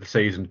till the end of the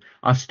season.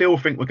 I still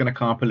think we're going to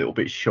come up a little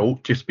bit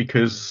short, just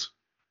because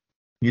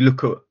you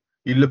look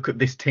at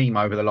this team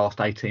over the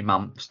last 18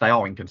 months, they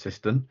are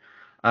inconsistent.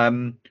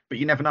 But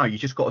you never know. You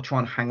just got to try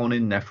and hang on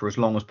in there for as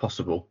long as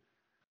possible.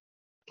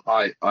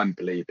 I'm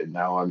believing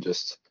now. I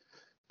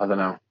don't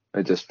know.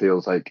 It just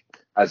feels like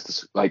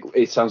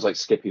it sounds like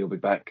Skippy will be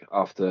back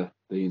after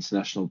the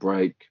international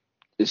break.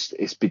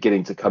 It's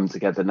beginning to come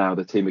together now.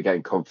 The team are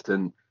getting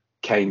confident.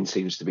 Kane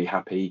seems to be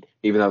happy,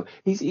 even though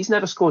he's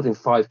never scored in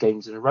 5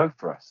 games in a row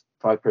for us.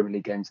 5 Premier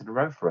League games in a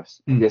row for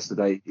us.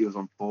 Yesterday he was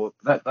on 4.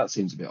 That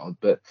seems a bit odd,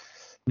 but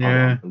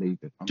yeah, I believe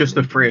it. Just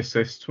the 3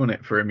 assists, wasn't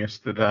it, for him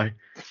yesterday?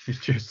 He's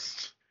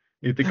just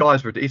the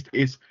guy's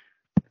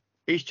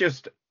he's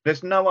just,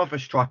 there's no other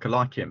striker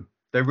like him.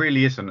 There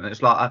really isn't. And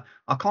it's like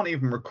I can't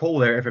even recall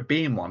there ever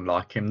being one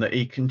like him, that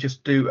he can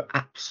just do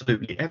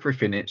absolutely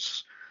everything.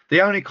 It's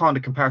the only kind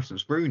of comparison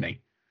is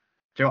Rooney.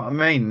 Do you know what I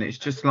mean? It's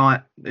just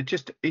like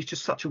he's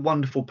just such a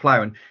wonderful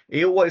player, and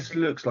he always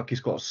looks like he's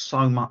got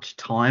so much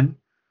time.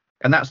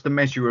 And that's the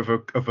measure of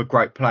a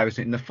great player,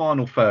 isn't it? In the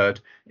final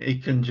third, he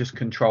can just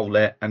control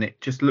it, and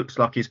it just looks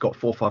like he's got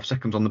 4 or 5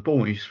 seconds on the ball.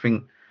 And you just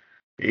think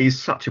he's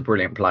such a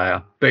brilliant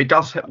player. But it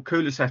does help.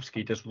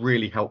 Kulusevski does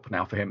really help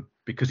now for him,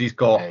 because he's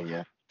got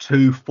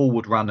 2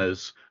 forward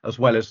runners as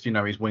well as,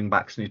 his wing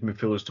backs and his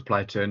midfielders to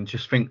play to. And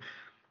just think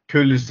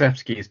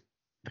Kulusevski is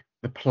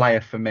the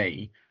player for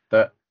me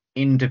that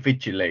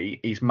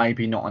individually he's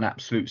maybe not an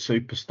absolute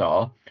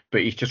superstar,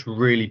 but he's just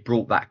really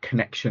brought that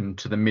connection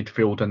to the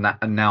midfield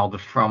and now the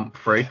front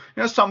 3.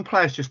 Some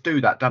players just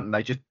do that, don't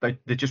they?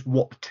 They're just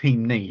what the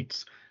team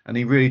needs, and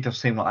he really does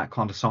seem like that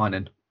kind of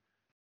signing.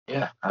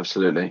 Yeah,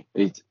 absolutely.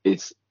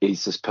 He's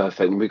just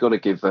perfect, and we've got to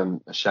give a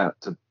shout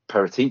to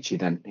Paratici.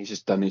 Then he's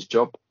just done his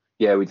job.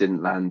 Yeah, we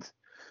didn't land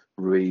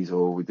Ruiz,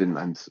 or we didn't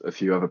land a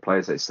few other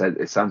players that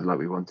it sounded like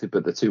we wanted,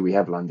 but the 2 we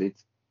have landed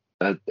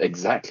are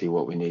exactly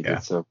what we needed. Yeah.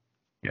 So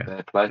yeah,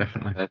 fair play.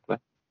 Definitely. Fair play.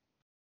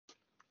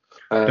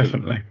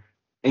 Definitely.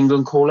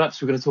 England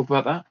call-ups, we're going to talk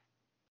about that.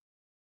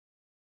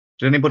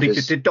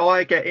 Did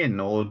Dyer get in,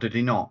 or did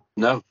he not?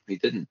 No, he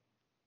didn't.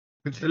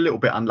 It's a little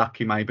bit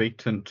unlucky maybe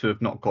to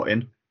have not got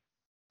in.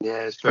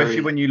 Yeah,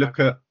 especially when you look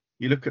at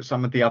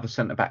some of the other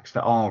centre backs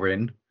that are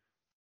in.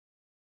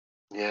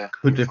 Yeah,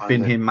 could have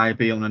been him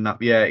maybe on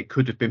another. Yeah, it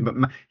could have been, but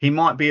he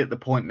might be at the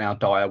point now,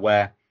 Dyer,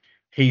 where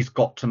he's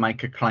got to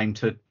make a claim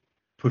to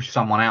push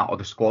someone out of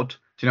the squad.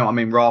 Do you know what I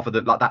mean? Rather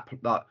than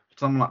like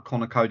someone like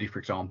Connor Cody, for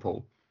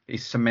example,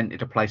 he's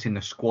cemented a place in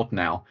the squad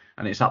now,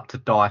 and it's up to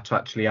Dyer to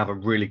actually have a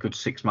really good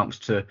 6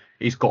 months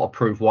he's got to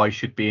prove why he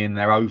should be in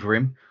there over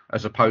him,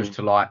 as opposed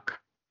to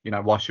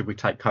why should we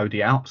take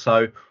Cody out?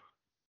 So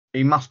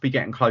he must be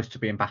getting close to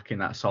being back in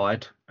that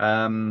side.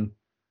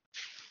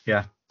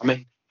 Yeah. I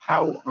mean,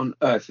 how on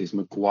earth is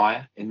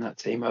Maguire in that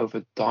team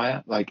over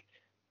Dyer? Like,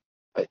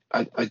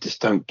 I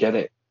just don't get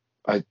it.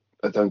 I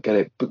don't get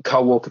it. But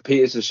Kyle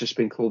Walker-Peters has just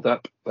been called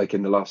up, like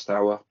in the last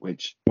hour,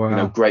 which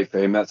great for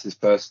him. That's his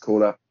first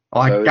call up.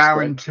 I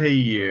guarantee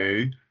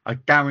you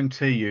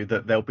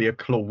that there'll be a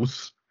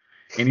clause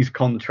in his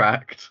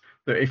contract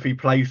that if he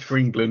plays for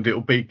England,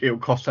 it'll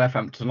cost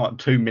Southampton like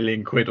 £2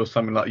 million or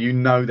something like.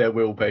 There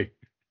will be.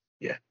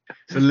 Yeah.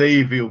 So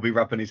Levy will be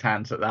rubbing his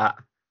hands at that.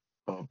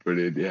 Oh,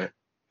 brilliant! Yeah.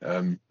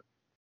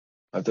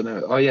 I don't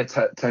know. Oh yeah,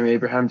 Tammy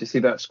Abraham. Do you see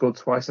that? Scored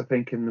twice, I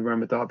think, in the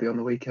Roma derby on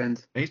the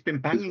weekend. He's been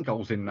banging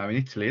goals in though in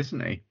Italy,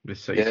 hasn't he?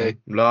 This Yeah. season.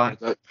 Like,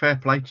 fair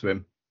play to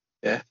him.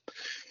 Yeah.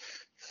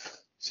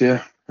 So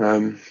yeah,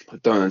 I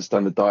don't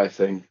understand the Dyer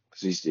thing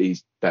because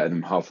he's better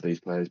than half of these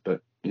players,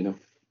 but you know.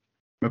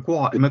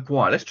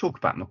 Maguire. Let's talk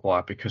about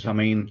Maguire because I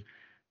mean,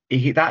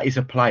 that is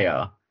a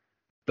player.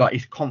 Like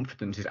his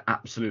confidence is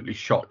absolutely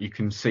shot. You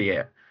can see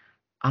it.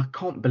 I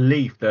can't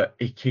believe that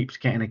he keeps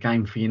getting a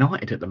game for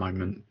United at the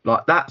moment.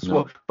 Like that's No.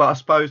 what.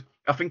 But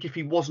I think if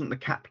he wasn't the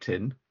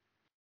captain,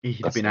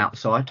 he'd have been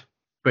outside.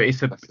 But it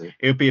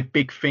would be a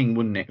big thing,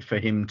 wouldn't it, for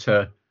him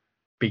to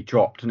be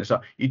dropped? And it's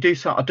like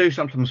I do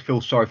sometimes feel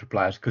sorry for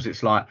players because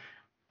it's like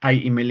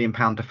 £80 million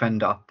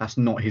defender. That's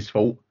not his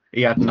fault.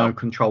 He had no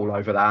control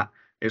over that.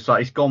 It's like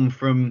he's gone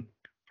from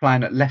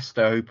playing at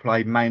Leicester, who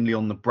play mainly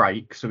on the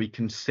break, so he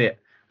can sit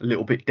a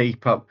little bit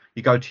deeper.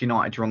 You go to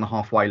United, you're on the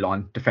halfway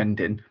line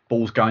defending,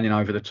 balls going in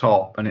over the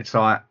top, and it's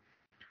like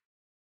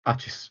I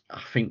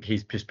think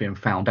he's just been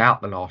found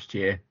out the last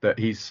year that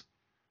he's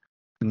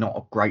not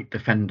a great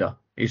defender.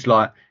 He's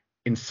like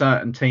in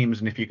certain teams,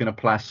 and if you're going to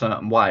play a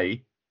certain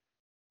way,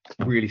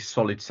 a really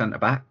solid centre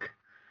back,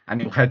 and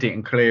he'll head it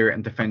and clear it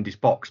and defend his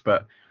box.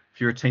 But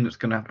if you're a team that's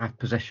going to have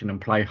possession and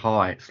play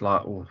high, it's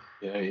like, oh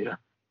yeah.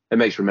 It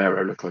makes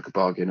Romero look like a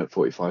bargain at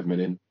 45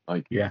 million.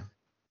 Like, yeah,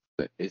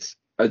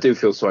 I do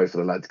feel sorry for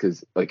the lad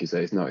because, like you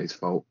say, it's not his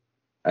fault,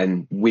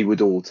 and we would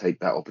all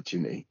take that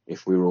opportunity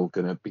if we were all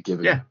going to be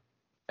given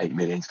 8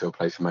 million to go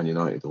play for Man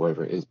United or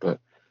whatever it is. But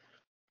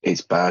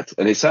it's bad,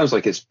 and it sounds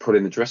like it's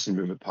putting the dressing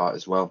room apart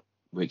as well,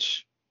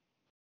 which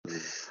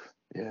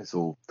it's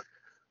all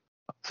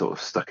sort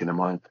of stuck in the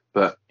mind.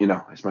 But you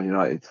know, it's Man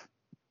United.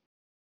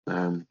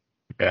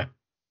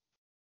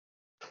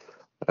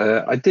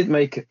 I did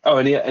make. Oh,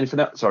 anything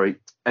else? Sorry,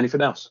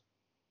 anything else?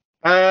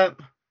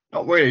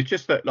 Not really. It's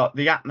just that like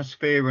the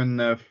atmosphere and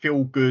the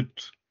feel good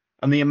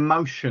and the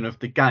emotion of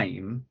the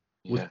game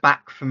was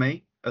back for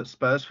me at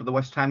Spurs for the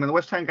West Ham. And the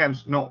West Ham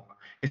game's not.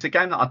 It's a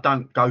game that I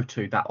don't go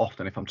to that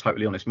often, if I'm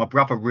totally honest. My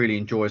brother really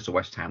enjoys the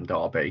West Ham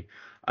derby.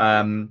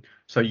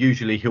 So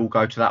usually he'll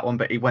go to that one,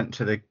 but he went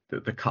to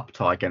the cup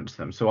tie against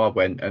them. So I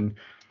went, and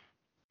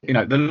you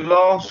know, the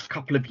last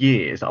couple of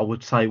years, I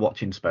would say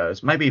watching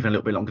Spurs, maybe even a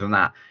little bit longer than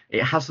that,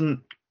 it hasn't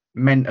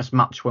meant as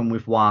much when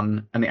we've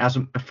won, and it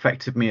hasn't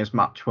affected me as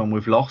much when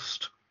we've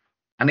lost.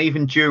 And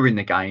even during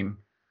the game,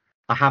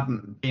 I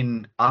haven't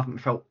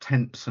felt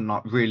tense and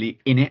like really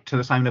in it to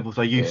the same level as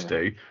I used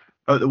to.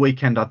 At the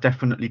weekend, I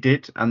definitely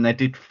did, and there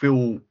did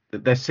feel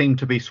that there seemed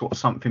to be sort of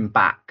something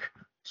back.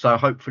 So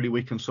hopefully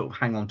we can sort of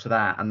hang on to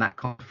that, and that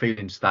kind of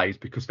feeling stays,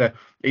 because there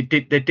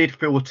did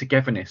feel a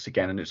togetherness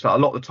again. And it's like a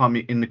lot of the time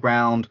in the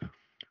ground,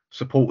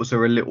 supporters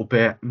are a little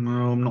bit,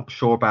 I'm not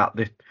sure about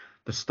the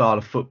style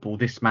of football,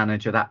 this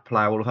manager, that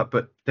player, all of that.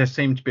 But there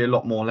seemed to be a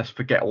lot more, let's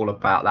forget all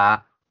about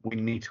that. We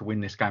need to win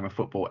this game of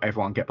football.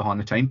 Everyone get behind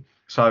the team.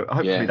 So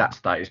hopefully that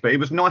stays. But it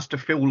was nice to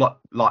feel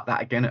like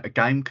that again at a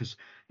game, because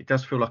it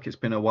does feel like it's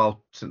been a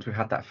while since we've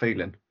had that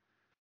feeling.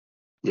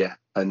 Yeah,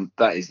 and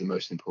that is the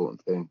most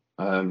important thing.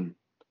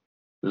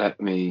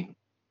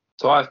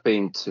 So I've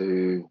been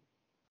to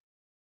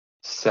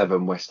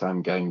 7 West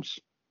Ham games.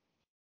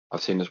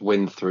 I've seen us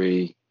win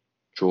 3,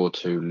 draw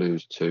 2,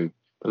 lose 2.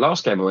 The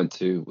last game I went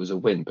to was a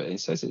win, but it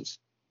says it's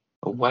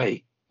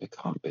away. It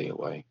can't be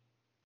away.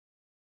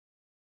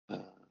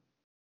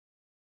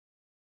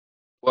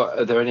 Well,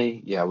 are there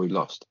any? Yeah, we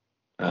lost.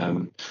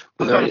 I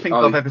don't think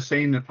I've ever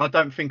seen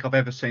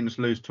us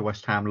lose to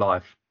West Ham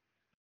live.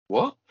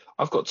 What?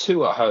 I've got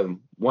 2 at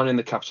home. One in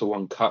the Capital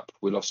One Cup.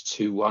 We lost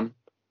 2-1.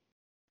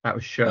 That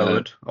was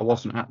Sherwood. I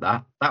wasn't at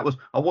that.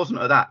 I wasn't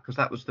at that because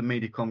that was the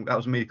Mediacom. That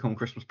was Mediacom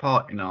Christmas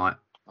party night.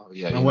 Oh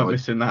yeah, I weren't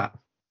missing that.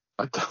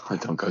 I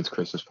don't go to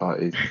Christmas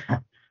parties.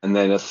 And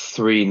then a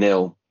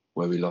 3-0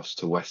 where we lost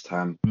to West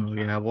Ham. Oh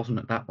yeah, I wasn't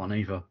at that one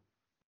either.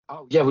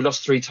 Oh yeah, we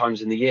lost 3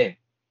 times in the year,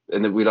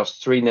 and then we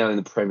lost 3-0 in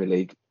the Premier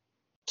League,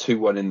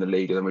 2-1 in the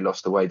league, and then we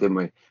lost away, didn't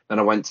we? Then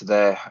I went to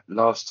the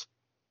last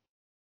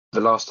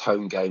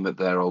home game at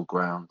their old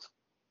ground.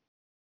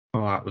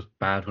 Oh, that was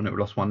bad when it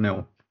lost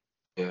 1-0.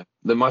 Yeah.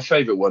 Then my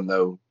favourite one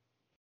though,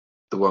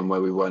 the one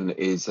where we won,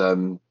 is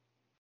the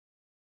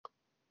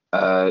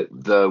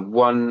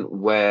one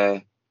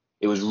where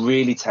it was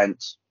really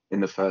tense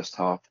in the first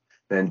half.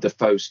 Then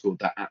Defoe scored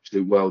that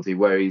absolute worldie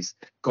where he's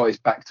got his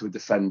back to a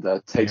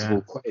defender, takes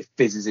the ball, it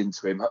fizzes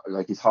into him,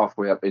 like he's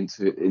halfway up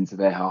into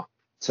their half,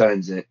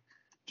 turns it,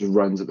 just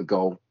runs at the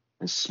goal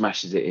and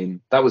smashes it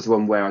in. That was the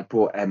one where I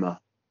brought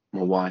Emma,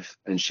 my wife,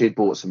 and she had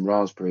bought some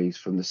raspberries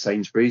from the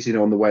Sainsbury's, you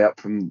know, on the way up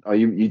from,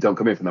 you don't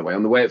come in from that way,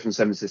 on the way up from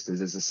Seven Sisters,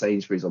 there's a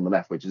Sainsbury's on the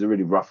left, which is a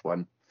really rough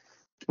one.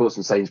 She bought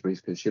some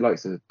Sainsbury's because she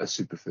likes a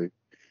superfood.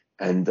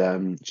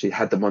 And she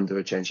had them under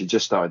her chin. She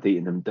just started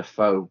eating them.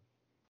 Defoe,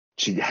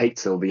 she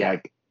hates all the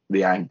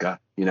anger,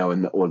 you know,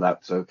 and all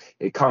that. So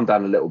it calmed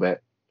down a little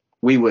bit.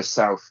 We were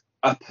south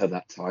up at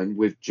that time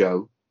with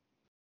Joe,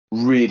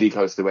 really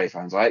close to the away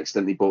fans. I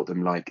accidentally bought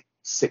them like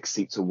 6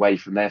 seats away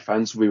from their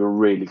fans. We were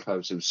really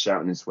close. It was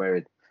shouting and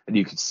swearing, and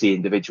you could see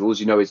individuals.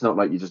 You know, it's not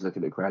like you just look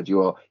at the crowd.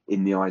 You are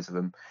in the eyes of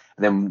them.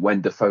 And then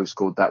when Defoe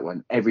scored that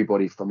one,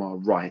 everybody from our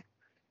right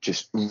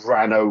just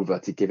ran over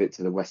to give it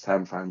to the West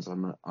Ham fans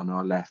on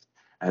our left.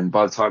 And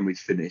by the time we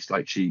finished,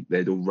 like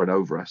they'd all run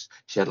over us.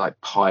 She had like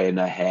pie in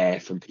her hair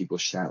from people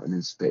shouting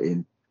and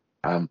spitting.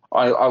 I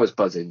was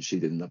buzzing. She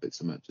didn't love it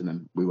so much, and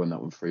then we won that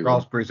one 3-1.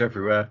 Raspberries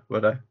everywhere, were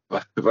there?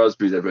 The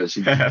raspberries everywhere.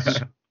 She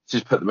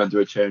just put them under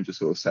a chair and just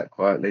sort of sat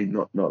quietly,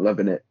 not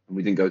loving it. And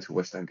we didn't go to a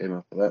West Ham game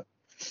after that.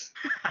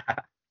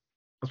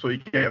 That's what you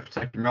get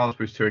for taking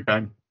raspberries to a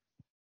game.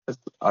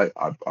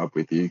 I'm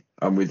with you.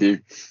 I'm with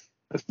you.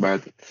 That's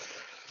mad.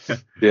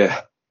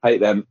 Yeah, hate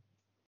them.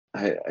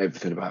 Hate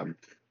everything about them.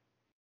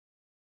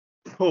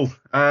 Cool.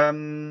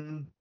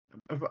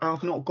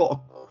 I've not got a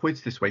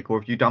quiz this week, or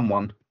have you done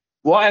one?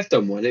 Well, I have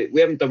done one. We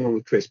haven't done one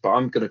with Chris, but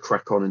I'm going to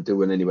crack on and do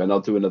one anyway, and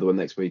I'll do another one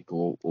next week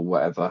or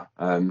whatever.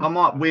 I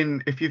might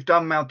win. If you've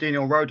done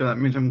Maldini or Roda, that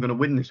means I'm going to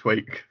win this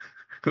week.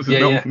 Because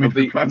there's not me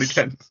to plan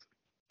against.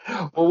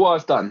 Well, what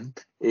I've done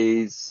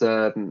is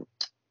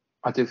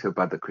I do feel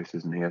bad that Chris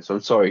isn't here, so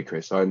I'm sorry,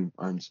 Chris. I'm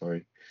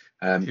sorry.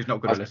 She's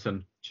not going to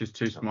listen. She's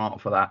too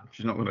smart for that.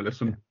 She's not going to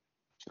listen.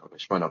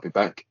 She might not be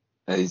back.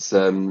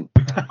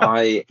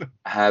 I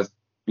have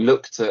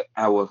looked at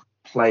our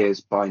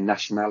players by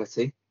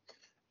nationality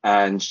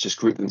and just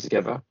grouped them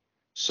together.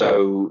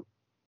 So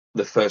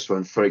the first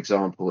one, for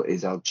example,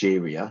 is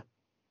Algeria.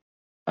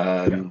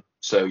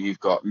 So you've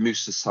got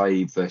Moussa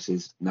Saïd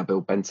versus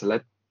Nabil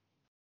Bentaleb.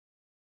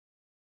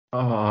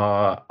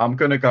 I'm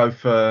going to go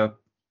for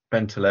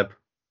Bentaleb,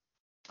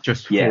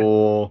 just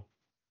for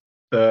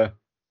the,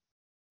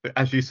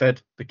 as you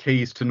said, the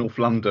keys to North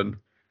London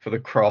for the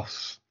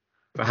cross,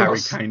 for Harry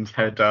Kane's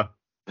header,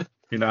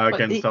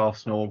 against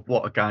Arsenal.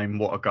 What a game,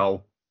 what a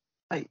goal.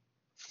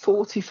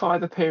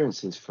 45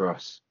 appearances for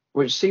us,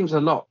 which seems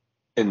a lot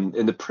in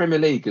the Premier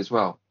League as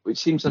well, which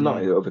seems a lot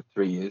over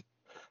 3 years.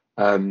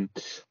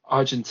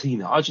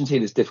 Argentina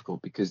is difficult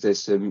because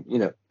there's some,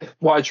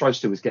 what I tried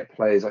to do was get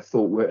players I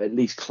thought were at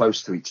least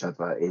close to each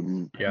other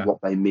in what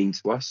they mean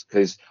to us,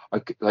 because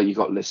you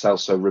got Lo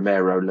Celso,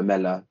 Romero,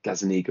 Lamela,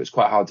 Gazzaniga. It's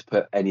quite hard to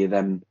put any of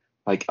them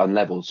like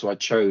unleveled, so I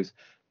chose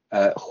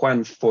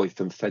Juan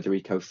Foyth and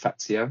Federico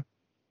Fazio.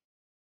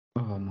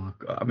 Oh my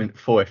god! I mean,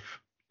 Foyth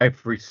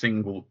every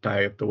single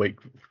day of the week.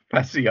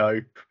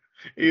 Fazio,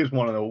 he is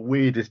one of the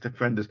weirdest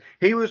defenders.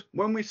 He was,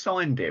 when we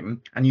signed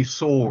him and you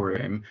saw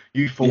him,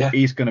 you thought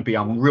he's going to be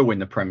unreal in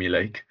the Premier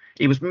League.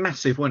 He was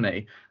massive, wasn't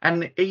he?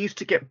 And he used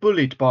to get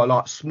bullied by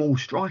like small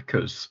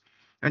strikers,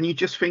 and you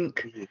just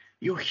think,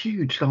 you're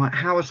huge. Like,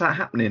 how is that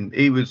happening?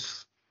 He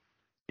was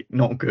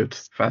not good.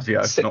 Fazio,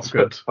 not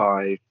good.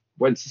 6'5",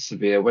 went to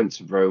Sevilla, went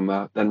to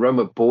Roma. Then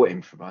Roma bought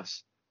him from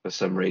us for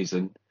some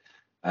reason,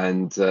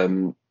 and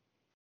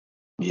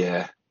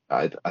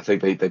I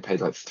think they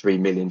paid like 3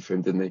 million for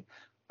him, didn't they?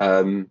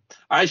 I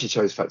actually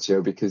chose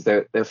Fazio because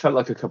there felt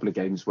like a couple of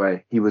games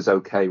where he was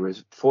okay,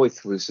 whereas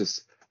Foyth was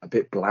just a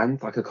bit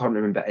bland. Like, I can't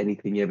remember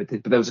anything he ever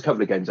did, but there was a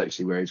couple of games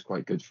actually where he was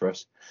quite good for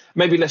us.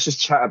 Maybe let's just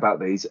chat about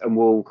these and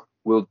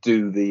we'll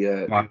do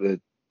the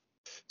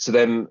so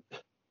then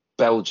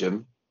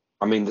Belgium.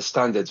 I mean, the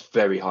standard's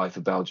very high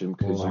for Belgium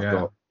because you've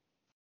got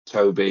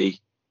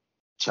Toby,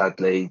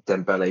 Chadli,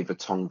 Dembele,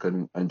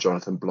 Vertonghen, and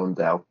Jonathan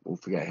Blondell. We'll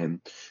forget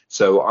him.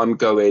 So I'm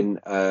going.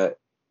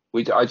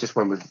 I just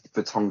went with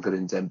Vertonghen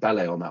and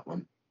Dembele on that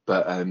one.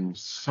 But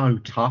so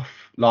tough.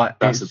 Like,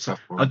 that's a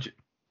tough one.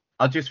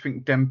 I just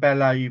think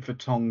Dembele,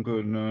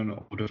 Vertonghen, and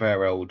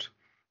Alderweireld,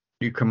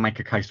 you can make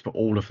a case for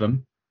all of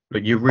them.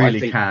 But you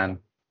really can.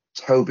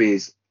 Toby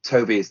is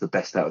the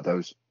best out of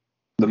those.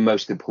 The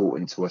most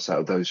important to us out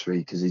of those three,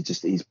 because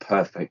he's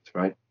perfect,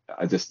 right?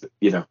 Whereas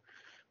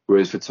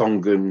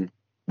Vertonghen,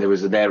 there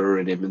was an error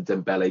in him, and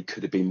Dembele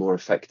could have been more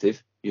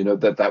effective.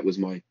 That was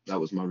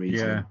my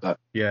reason.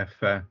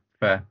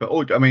 Fair. But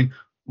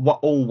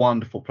all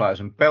wonderful players,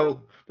 and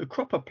the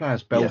crop of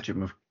players Belgium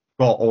have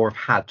got or have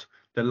had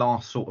the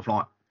last sort of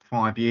like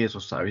 5 years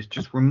or so is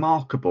just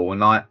remarkable,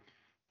 and like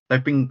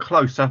they've been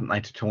close, haven't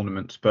they, to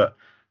tournaments? But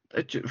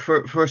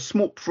for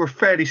a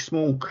fairly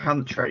small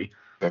country,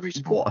 very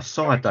small. What a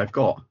side they've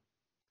got.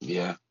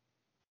 Yeah.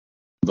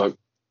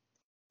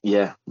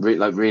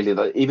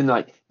 Really, even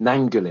like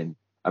Nainggolan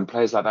and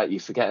players like that, you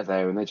forget are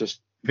there, and they're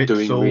just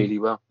doing really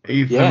well.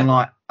 Even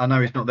like, I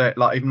know he's not there.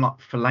 Like, even like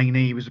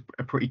Fellaini, he was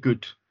a pretty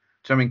good. Do you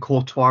know what I mean?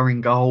 Courtois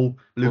in goal,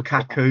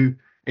 Lukaku.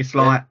 It's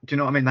like, do you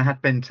know what I mean? They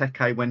had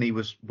Benteke when he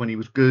was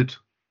good.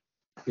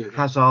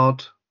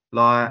 Hazard,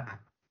 like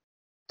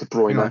De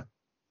Bruyne.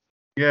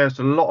 There's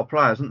a lot of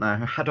players, isn't there?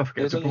 How do I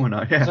forget De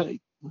Bruyne?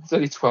 There's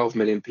only 12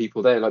 million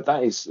people there. Like,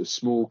 that is a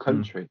small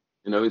country.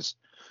 It's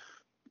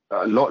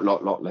a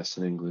lot less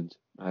than England.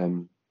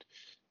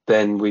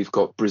 Then we've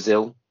got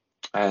Brazil,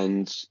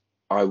 and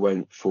I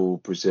went for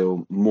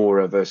Brazil,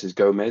 Moura versus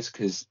Gomez,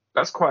 because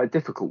that's quite a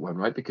difficult one,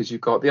 right? Because you've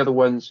got the other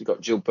ones, you've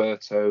got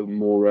Gilberto,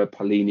 Moura,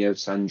 Paulinho,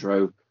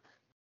 Sandro.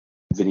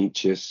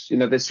 Vinicius. You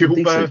know, there's some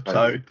decent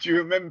players. Gilberto. Do you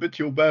remember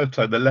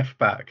Gilberto, the left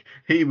back?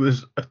 He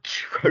was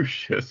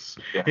atrocious.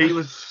 Yeah. He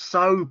was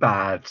so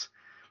bad.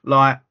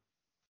 Like,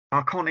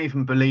 I can't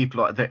even believe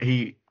like that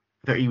he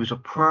was a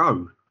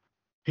pro.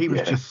 He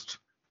was just.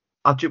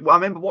 I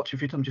remember watching a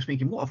few times, just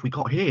thinking, what have we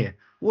got here?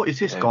 What is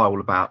this guy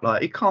all about?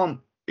 Like, it can't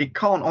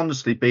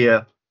honestly be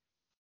a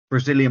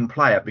Brazilian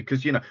player,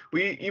 because you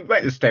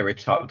make the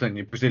stereotype, don't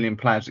you? Brazilian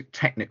players,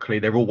 technically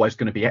they're always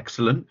going to be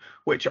excellent,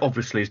 which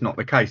obviously is not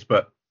the case,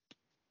 but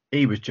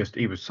he was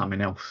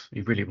something else.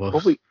 He really was.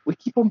 Well, we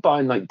keep on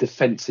buying like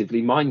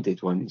defensively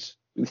minded ones.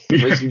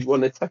 You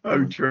want to take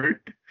oh, true.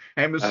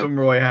 Emerson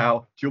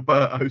Royale,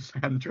 Gilberto,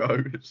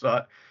 Sandro. It's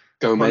like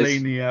Gomez.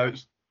 Paulinho.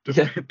 It's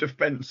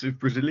defensive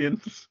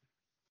Brazilians.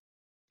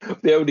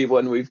 The only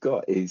one we've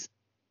got is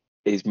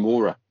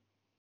Moura.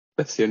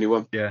 That's the only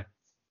one. Yeah.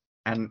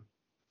 And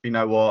you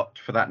know what?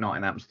 For that night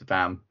in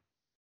Amsterdam,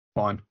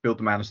 fine. Build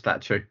the man a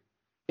statue.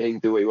 Yeah, he can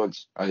do what he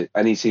wants.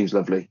 And he seems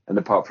lovely. And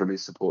apart from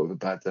his support of a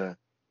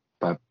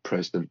bad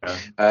president.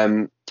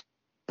 Yeah.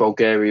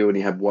 Bulgaria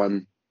only had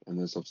one. And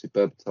there's obviously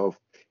Berbatov.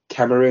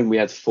 Cameroon, we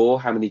had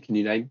 4. How many can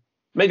you name?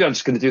 Maybe I'm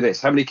just going to do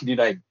this. How many can you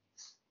name?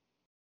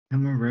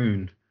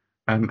 Cameroon.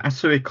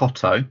 Asui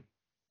Koto.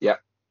 Yeah.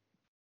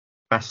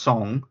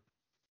 Bassong.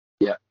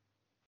 Yeah.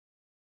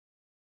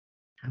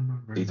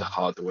 Cameroon. These are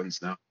harder ones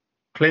now.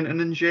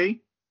 Clinton and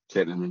G.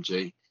 Clinton and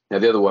G. Now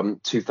the other one,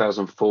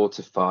 2004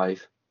 to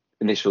 5.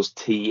 Initials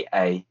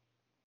TA.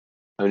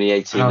 Only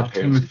 18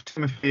 appearances.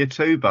 Timothy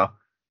Atuba.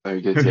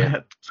 Very good,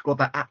 yeah. Scored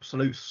that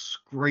absolute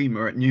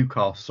screamer at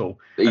Newcastle.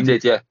 He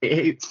did, yeah.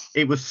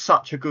 It was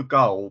such a good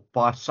goal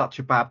by such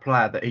a bad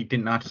player that he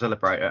didn't know how to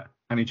celebrate it.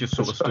 And he just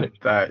sort of stood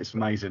there. It's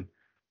amazing.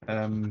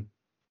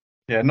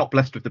 Not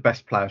blessed with the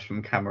best players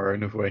from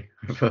Cameroon, have we,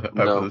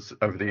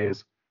 over the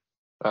years?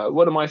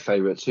 One of my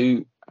favourites,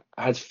 who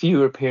had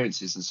fewer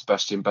appearances than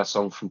Sebastian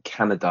Bassong from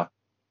Canada.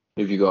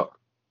 Who have you got?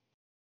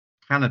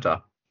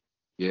 Canada?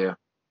 Yeah.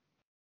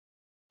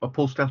 Or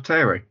Paul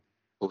Stalteri?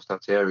 Paul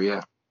Stalteri,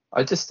 yeah.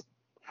 I just,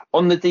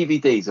 on the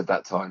DVDs of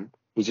that time,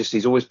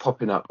 he's always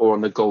popping up, or on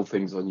the goal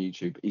things on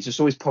YouTube, he's just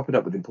always popping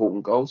up with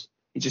important goals.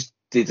 He just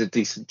did a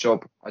decent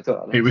job.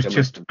 It was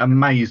just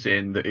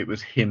amazing that it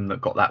was him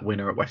that got that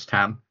winner at West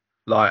Ham.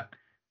 Like,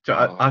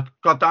 I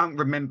don't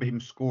remember him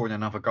scoring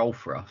another goal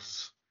for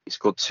us. He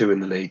scored 2 in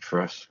the league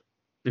for us.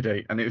 Did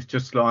he? And it was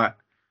just like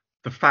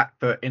the fact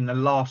that in the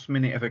last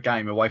minute of a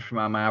game away from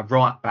home, our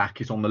right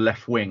back is on the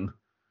left wing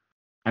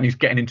and he's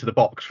getting into the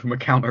box from a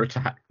counter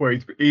attack where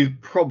he's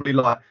probably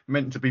like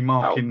meant to be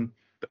marking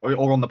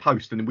or on the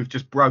post, and we've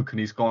just broken.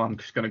 He's gone, I'm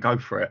just going to go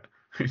for it.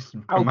 It's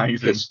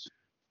amazing.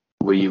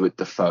 Were you at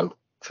Defoe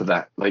for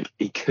that? Like,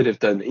 he could have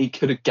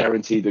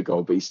guaranteed a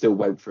goal, but he still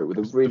went for it with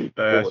a really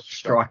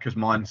striker's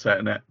mindset,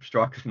 in it.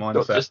 Striker's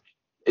mindset.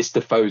 It's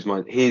Defoe's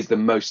mind. He is the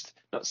most,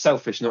 not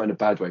selfish, not in a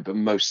bad way, but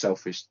most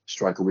selfish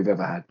striker we've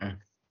ever had. Yeah.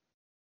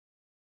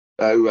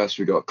 Who else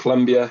we got?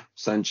 Colombia,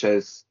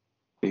 Sanchez.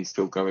 He's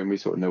still going. We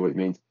sort of know what it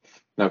means.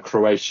 Now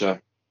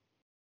Croatia,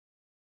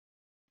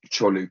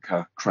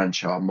 Choluka,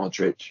 Kranjčar,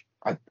 Modric.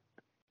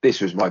 This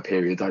was my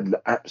period. I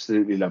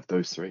absolutely loved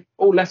those 3.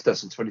 All left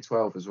us in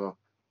 2012 as well.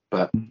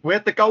 But we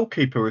had the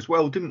goalkeeper as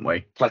well, didn't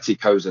we?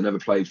 Platikosa never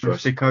played for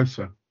us.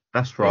 Platikosa.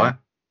 That's right.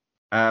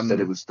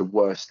 Said it was the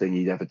worst thing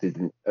he'd ever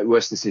did,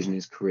 worst decision in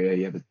his career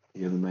he ever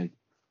made.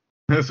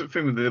 That's the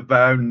thing with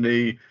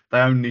they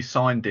only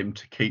signed him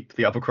to keep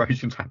the other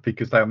Croatians happy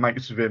because they were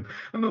mates with him.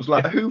 And I was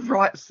like, who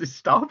writes this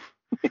stuff?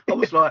 I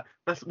was like,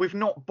 we've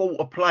not bought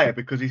a player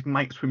because he's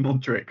mates with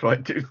Modric.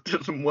 Like, it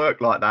doesn't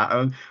work like that.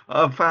 And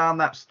I found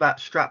that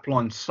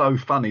strapline so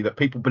funny that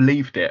people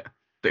believed it.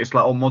 That it's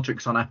like, oh,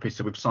 Modric's unhappy,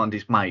 so we've signed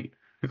his mate.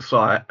 It's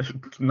like,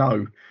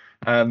 no.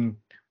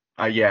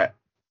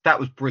 That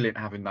was brilliant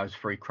having those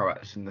 3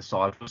 Croats in the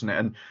side, wasn't it?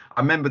 And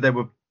I remember there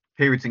were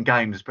periods in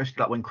games, especially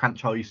like when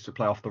Kranjčar used to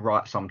play off the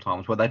right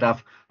sometimes, where they'd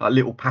have like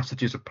little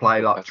passages of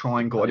play, like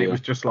triangle, and it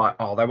was just like,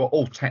 they were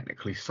all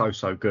technically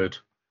so good.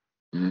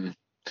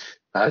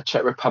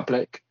 Czech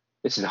Republic.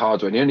 This is a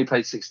hard one. He only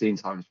played 16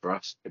 times for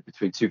us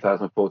between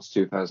 2004 to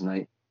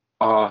 2008.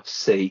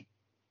 RC.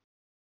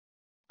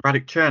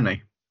 Radic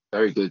Cherny.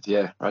 Very good,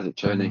 yeah. Radic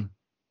Cherny.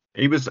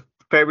 He was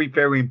very,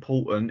 very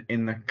important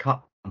in the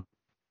cup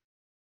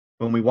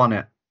when we won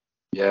it.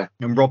 Yeah.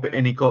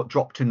 And he got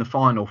dropped in the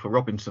final for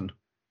Robinson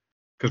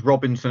because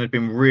Robinson had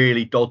been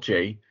really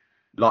dodgy.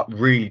 So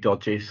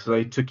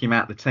they took him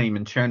out of the team,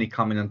 and Cherny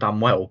come in and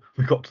done well.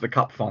 We got to the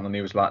cup final and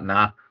he was like,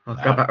 nah, I'll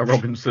go back to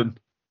Robinson.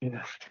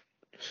 Yeah.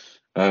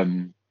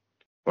 Right,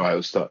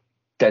 we'll start.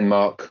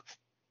 Denmark.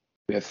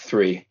 We have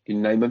 3. Can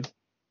you name them?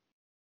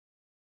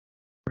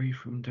 3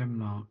 from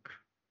Denmark.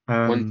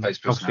 One place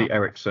obviously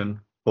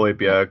Eriksson,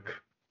 Højbjerg.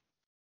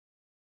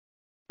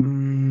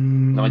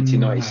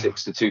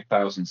 1996 to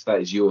 2000. So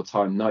that is your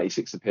time.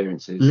 96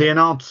 appearances.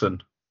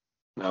 Leonardson.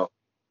 No.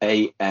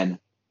 A.N.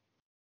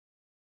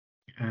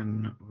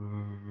 And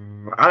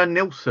Alan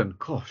Nilsson.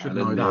 Gosh, should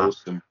know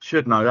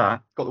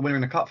that. Got the winner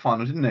in the cup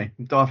final, didn't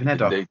he? Diving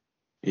header. Indeed.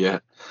 Yeah.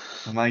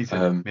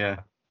 Amazing. Yeah.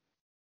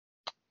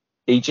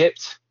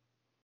 Egypt.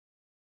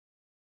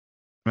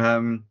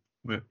 Mido,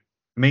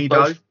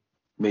 Close.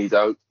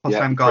 Mido,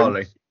 Hossam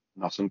Ghali.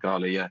 Hossam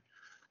Ghali, yeah.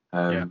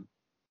 Yeah.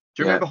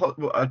 Do you remember?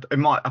 I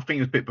think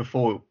it was a bit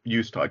before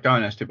you started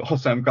going, Esther, but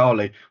Hossam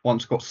Ghali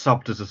once got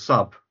subbed as a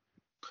sub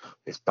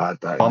It's bad,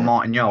 that, by isn't it?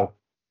 Martin Jol,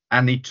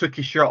 and he took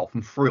his shirt off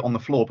and threw it on the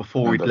floor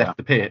before he'd left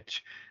the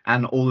pitch.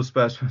 And all the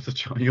Spurs fans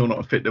said, "You're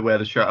not fit to wear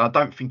the shirt." I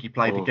don't think he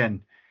played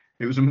again.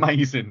 It was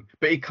amazing,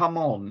 but he come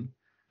on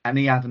and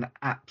he had an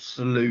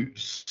absolute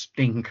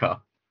stinker,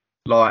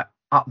 like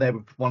up there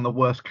with one of the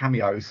worst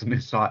cameos. And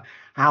it's like,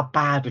 how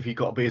bad have you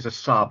got to be as a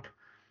sub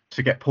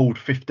to get pulled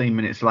 15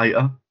 minutes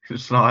later?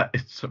 It's like,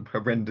 it's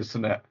horrendous,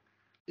 isn't it?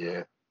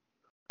 Yeah.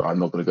 I'm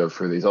not going to go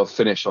through these. I'll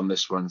finish on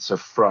this one. So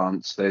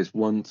France, there's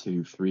 1,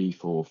 2, 3,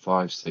 4,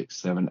 5, 6,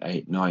 7,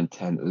 8, 9,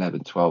 10,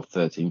 11, 12,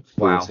 13,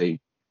 14. Wow.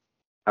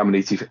 How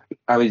many do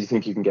you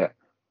think you can get?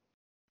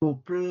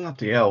 Well,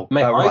 bloody hell.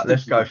 Mate, right,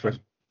 let's go for it.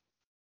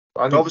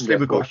 Obviously,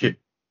 we've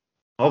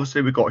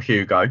got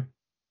Hugo.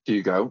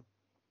 Hugo.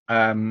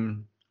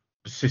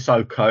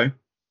 Sissoko.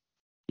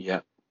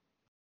 Yeah.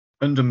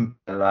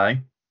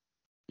 Ndombele.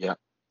 Yeah.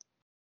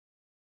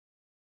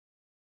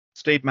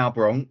 Steve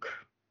Malbranque.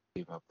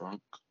 We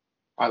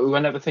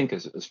won't ever think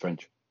as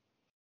French.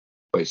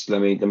 Wait, so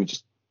let me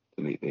just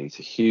delete these.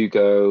 So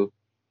Hugo,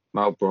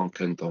 Malbranque,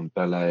 and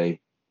Ndombele.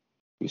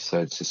 You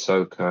said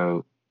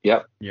Sissoko.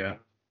 Yep. Yeah.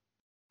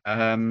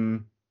 David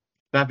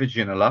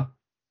Ginola.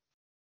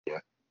 Yeah.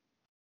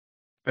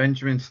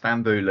 Benjamin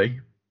Stambouli.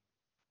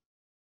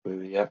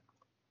 Yeah.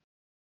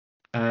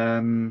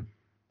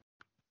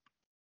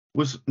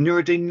 Was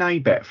Noureddin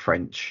Naibet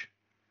French?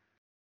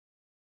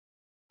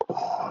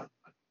 Oh,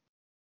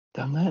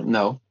 damn it.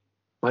 No.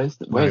 Where's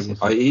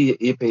he?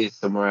 He appears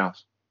somewhere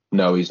else.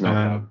 No, he's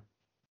not.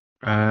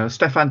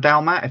 Stefan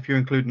Dalmat, if you're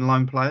including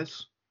lone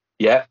players.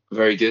 Yeah,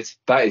 very good.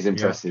 That is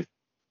impressive.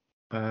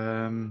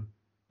 Yeah.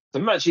 It's a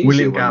much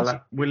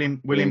easier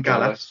William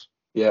Gallas.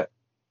 Yeah.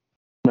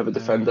 Another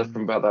defender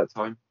from about that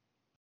time.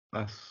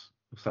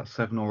 Was that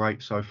 7 or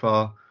 8 so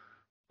far?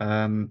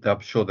 I'm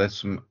sure there's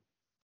some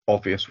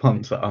obvious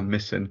ones that I'm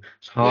missing.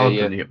 It's hard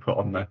when you get put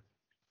on the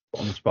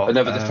spot.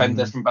 Another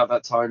defender from about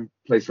that time.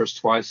 Played for us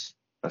twice.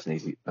 That's an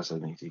easy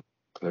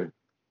clue.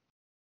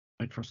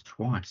 Played for us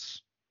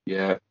twice.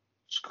 Yeah.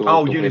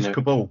 Younes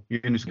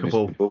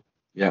Kaboul.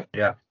 Yeah.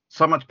 Yeah.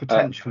 So much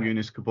potential,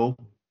 Younes Kaboul.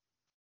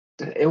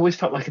 It always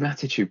felt like an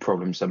attitude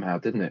problem somehow,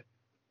 didn't it?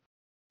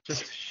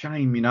 Just a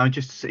shame, he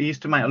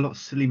used to make a lot of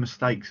silly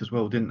mistakes as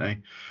well, didn't he?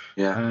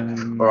 Yeah.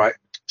 All right.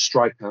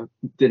 Striker,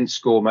 didn't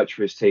score much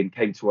for his team,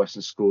 came to us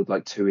and scored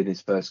like 2 in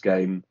his first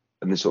game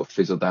and then sort of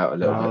fizzled out a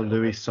little bit.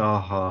 Louis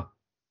Saha,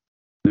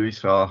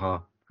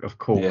 of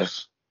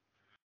course.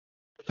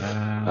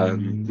 Yeah.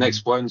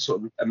 Next one,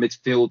 sort of a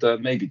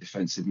midfielder, maybe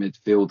defensive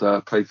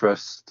midfielder, played for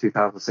us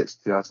 2006,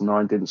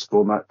 2009, didn't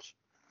score much.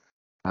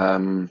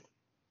 I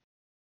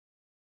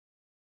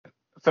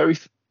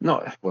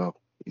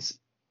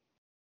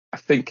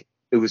think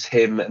it was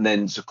him, and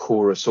then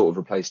Zakora sort of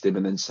replaced him,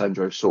 and then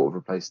Sandro sort of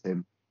replaced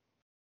him.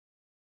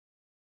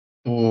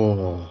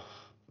 Oh,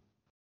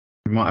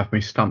 you might have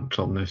me stumped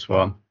on this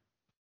one.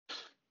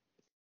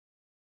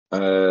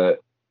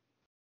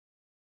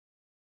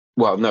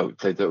 Well, no,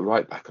 played the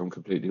right back. I'm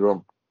completely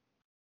wrong.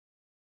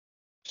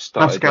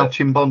 Pascal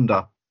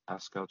Chimbonda.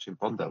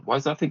 Why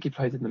does I think he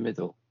played in the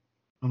middle?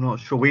 I'm not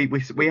sure. We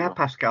had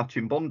Pascal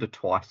Chimbonda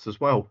twice as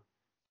well.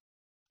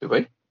 Did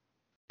we?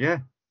 Yeah.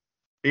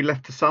 He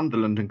left to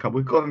Sunderland and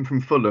we got him from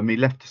Fulham. He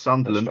left to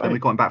Sunderland, and we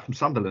got him back from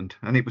Sunderland.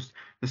 And it was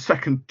the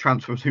second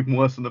transfer was even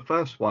worse than the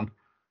first one.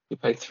 He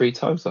played 3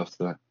 times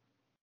after that.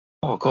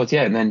 Oh God,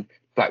 yeah. And then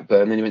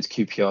Blackburn, then he went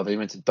to QPR, then he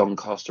went to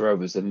Doncaster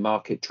Rovers, then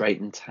Market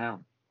Drayton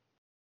Town.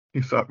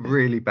 It's like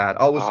really bad.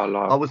 I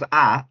was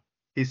at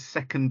his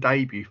second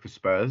debut for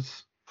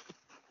Spurs,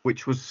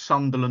 which was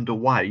Sunderland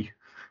away.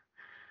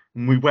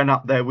 And we went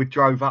up there, we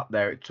drove up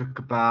there. It took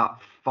about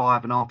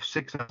 5.5,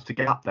 6 hours to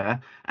get up there.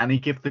 And he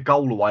gave the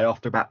goal away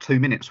after about 2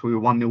 minutes. We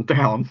were 1-0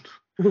 down.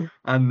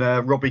 And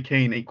Robbie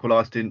Keane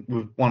equalised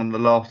with one of the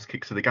last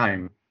kicks of the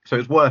game. So it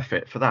was worth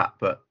it for that.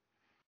 But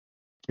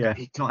yeah,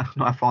 not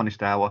our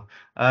finest hour.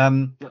 How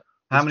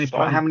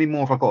many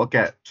more have I got to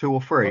get? 2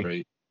 or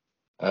 3?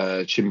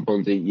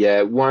 Chimbondi,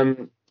 yeah.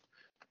 One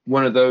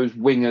of those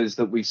wingers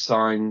that we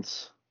signed.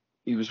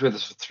 He was with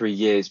us for 3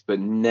 years, but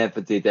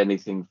never did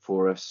anything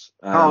for us.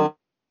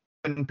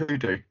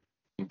 Nkudu,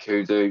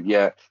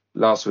 yeah.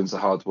 Last one's a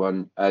hard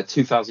one.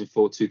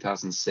 2004,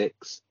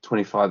 2006,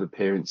 25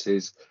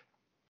 appearances.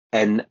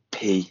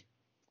 NP.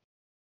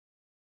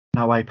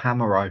 Noé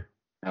Pamaro.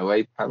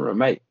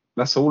 Mate.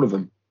 That's all of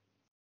them.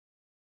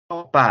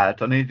 Not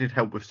bad. I needed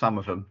help with some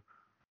of them.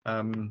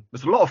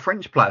 There's a lot of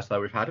French players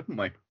though we've had, haven't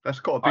we? That's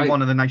got to be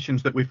one of the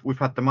nations that we've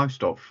had the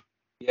most of.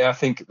 Yeah, I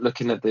think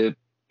looking at it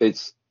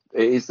is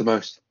the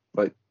most,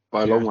 like,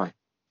 by a long way.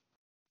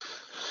 It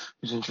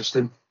was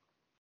interesting.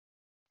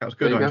 That was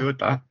good. I enjoyed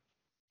that.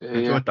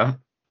 Enjoyed that.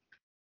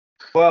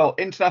 Well,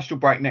 international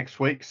break next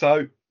week,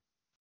 so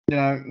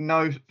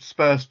no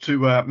Spurs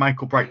to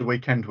make or break the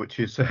weekend, which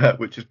is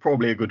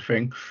probably a good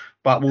thing.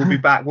 But we'll be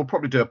back. We'll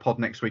probably do a pod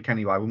next week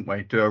anyway, won't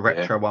we? Do a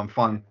retro one,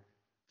 find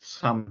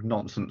some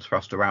nonsense for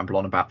us to ramble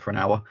on about for an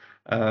hour.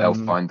 They'll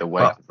find a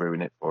way to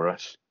ruin it for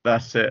us.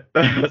 That's it.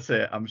 That's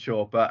it, I'm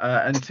sure. But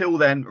until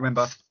then,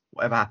 remember,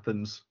 whatever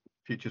happens,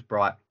 future's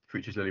bright,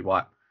 future's lily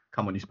white.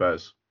 Come on, you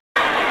Spurs.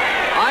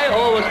 I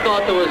always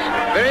thought there was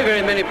very,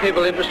 very many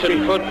people interested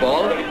in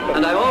football,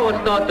 and I always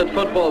thought that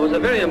football was a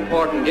very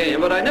important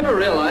game, but I never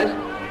realized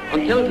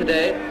until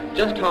today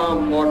just how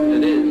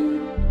important it is.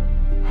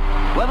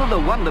 Whether the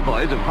Wonder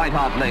Boys of White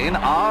Hart Lane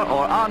are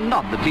or are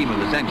not the team of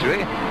the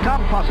century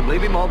can't possibly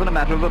be more than a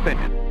matter of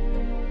opinion.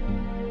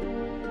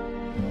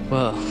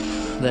 Well,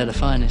 they're the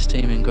finest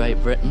team in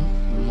Great Britain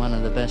and one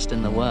of the best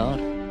in the world.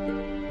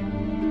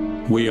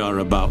 We are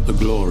about the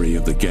glory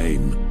of the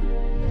game.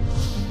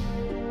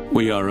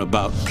 We are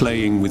about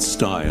playing with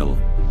style.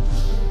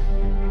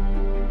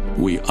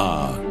 We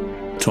are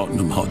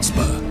Tottenham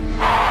Hotspur.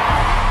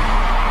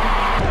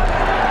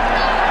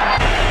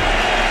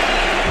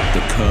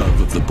 The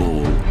curve of the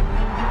ball,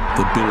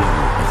 the billow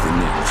of the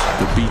net,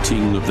 the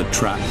beating of the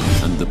trap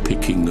and the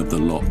picking of the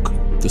lock,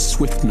 the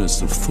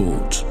swiftness of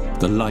thought,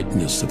 the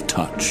lightness of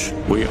touch.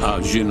 We are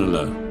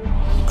Ginola,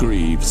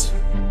 Greaves,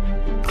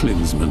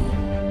 Klinsmann.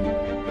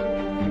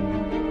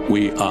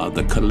 We are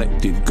the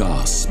collective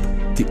gasp,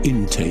 the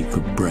intake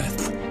of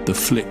breath, the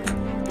flick,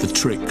 the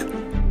trick,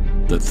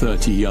 the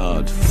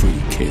 30-yard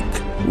free kick.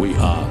 We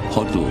are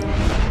Hoddle,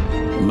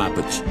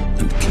 Mabbott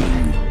and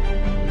King.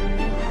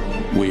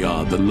 We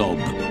are the lob,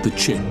 the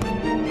chip,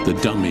 the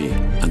dummy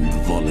and the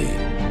volley.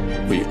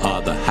 We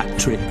are the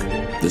hat-trick,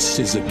 the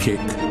scissor kick.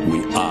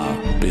 We are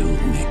Bill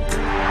Nick.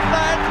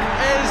 That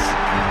is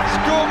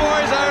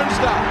schoolboy's own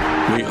stuff.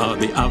 We are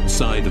the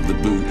outside of the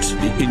boot,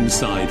 the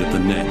inside of the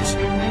net,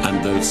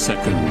 and those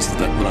seconds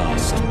that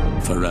last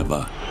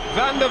forever.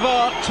 Van der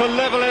Vaart to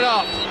level it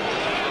up.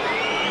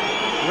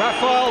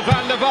 Rafael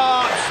van der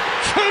Vaart,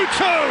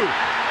 2-2.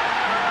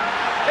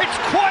 It's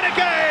quite a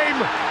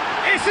game,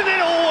 isn't it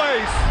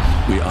always?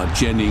 We are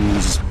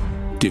Jennings,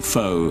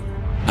 Defoe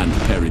and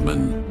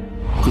Perryman.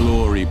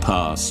 Glory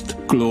past,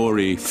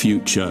 glory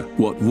future,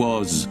 what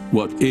was,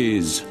 what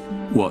is,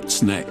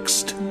 what's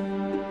next.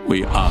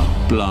 We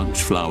are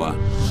Blanchflower,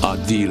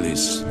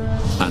 Ardiles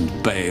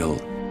and Bale.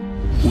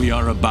 We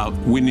are about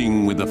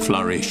winning with a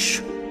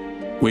flourish.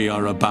 We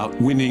are about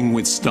winning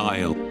with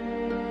style.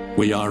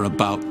 We are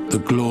about the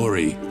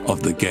glory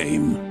of the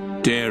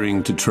game.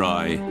 Daring to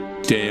try,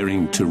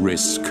 daring to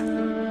risk,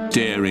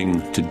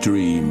 daring to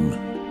dream.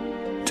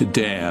 To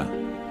dare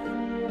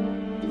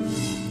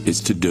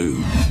is to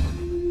do.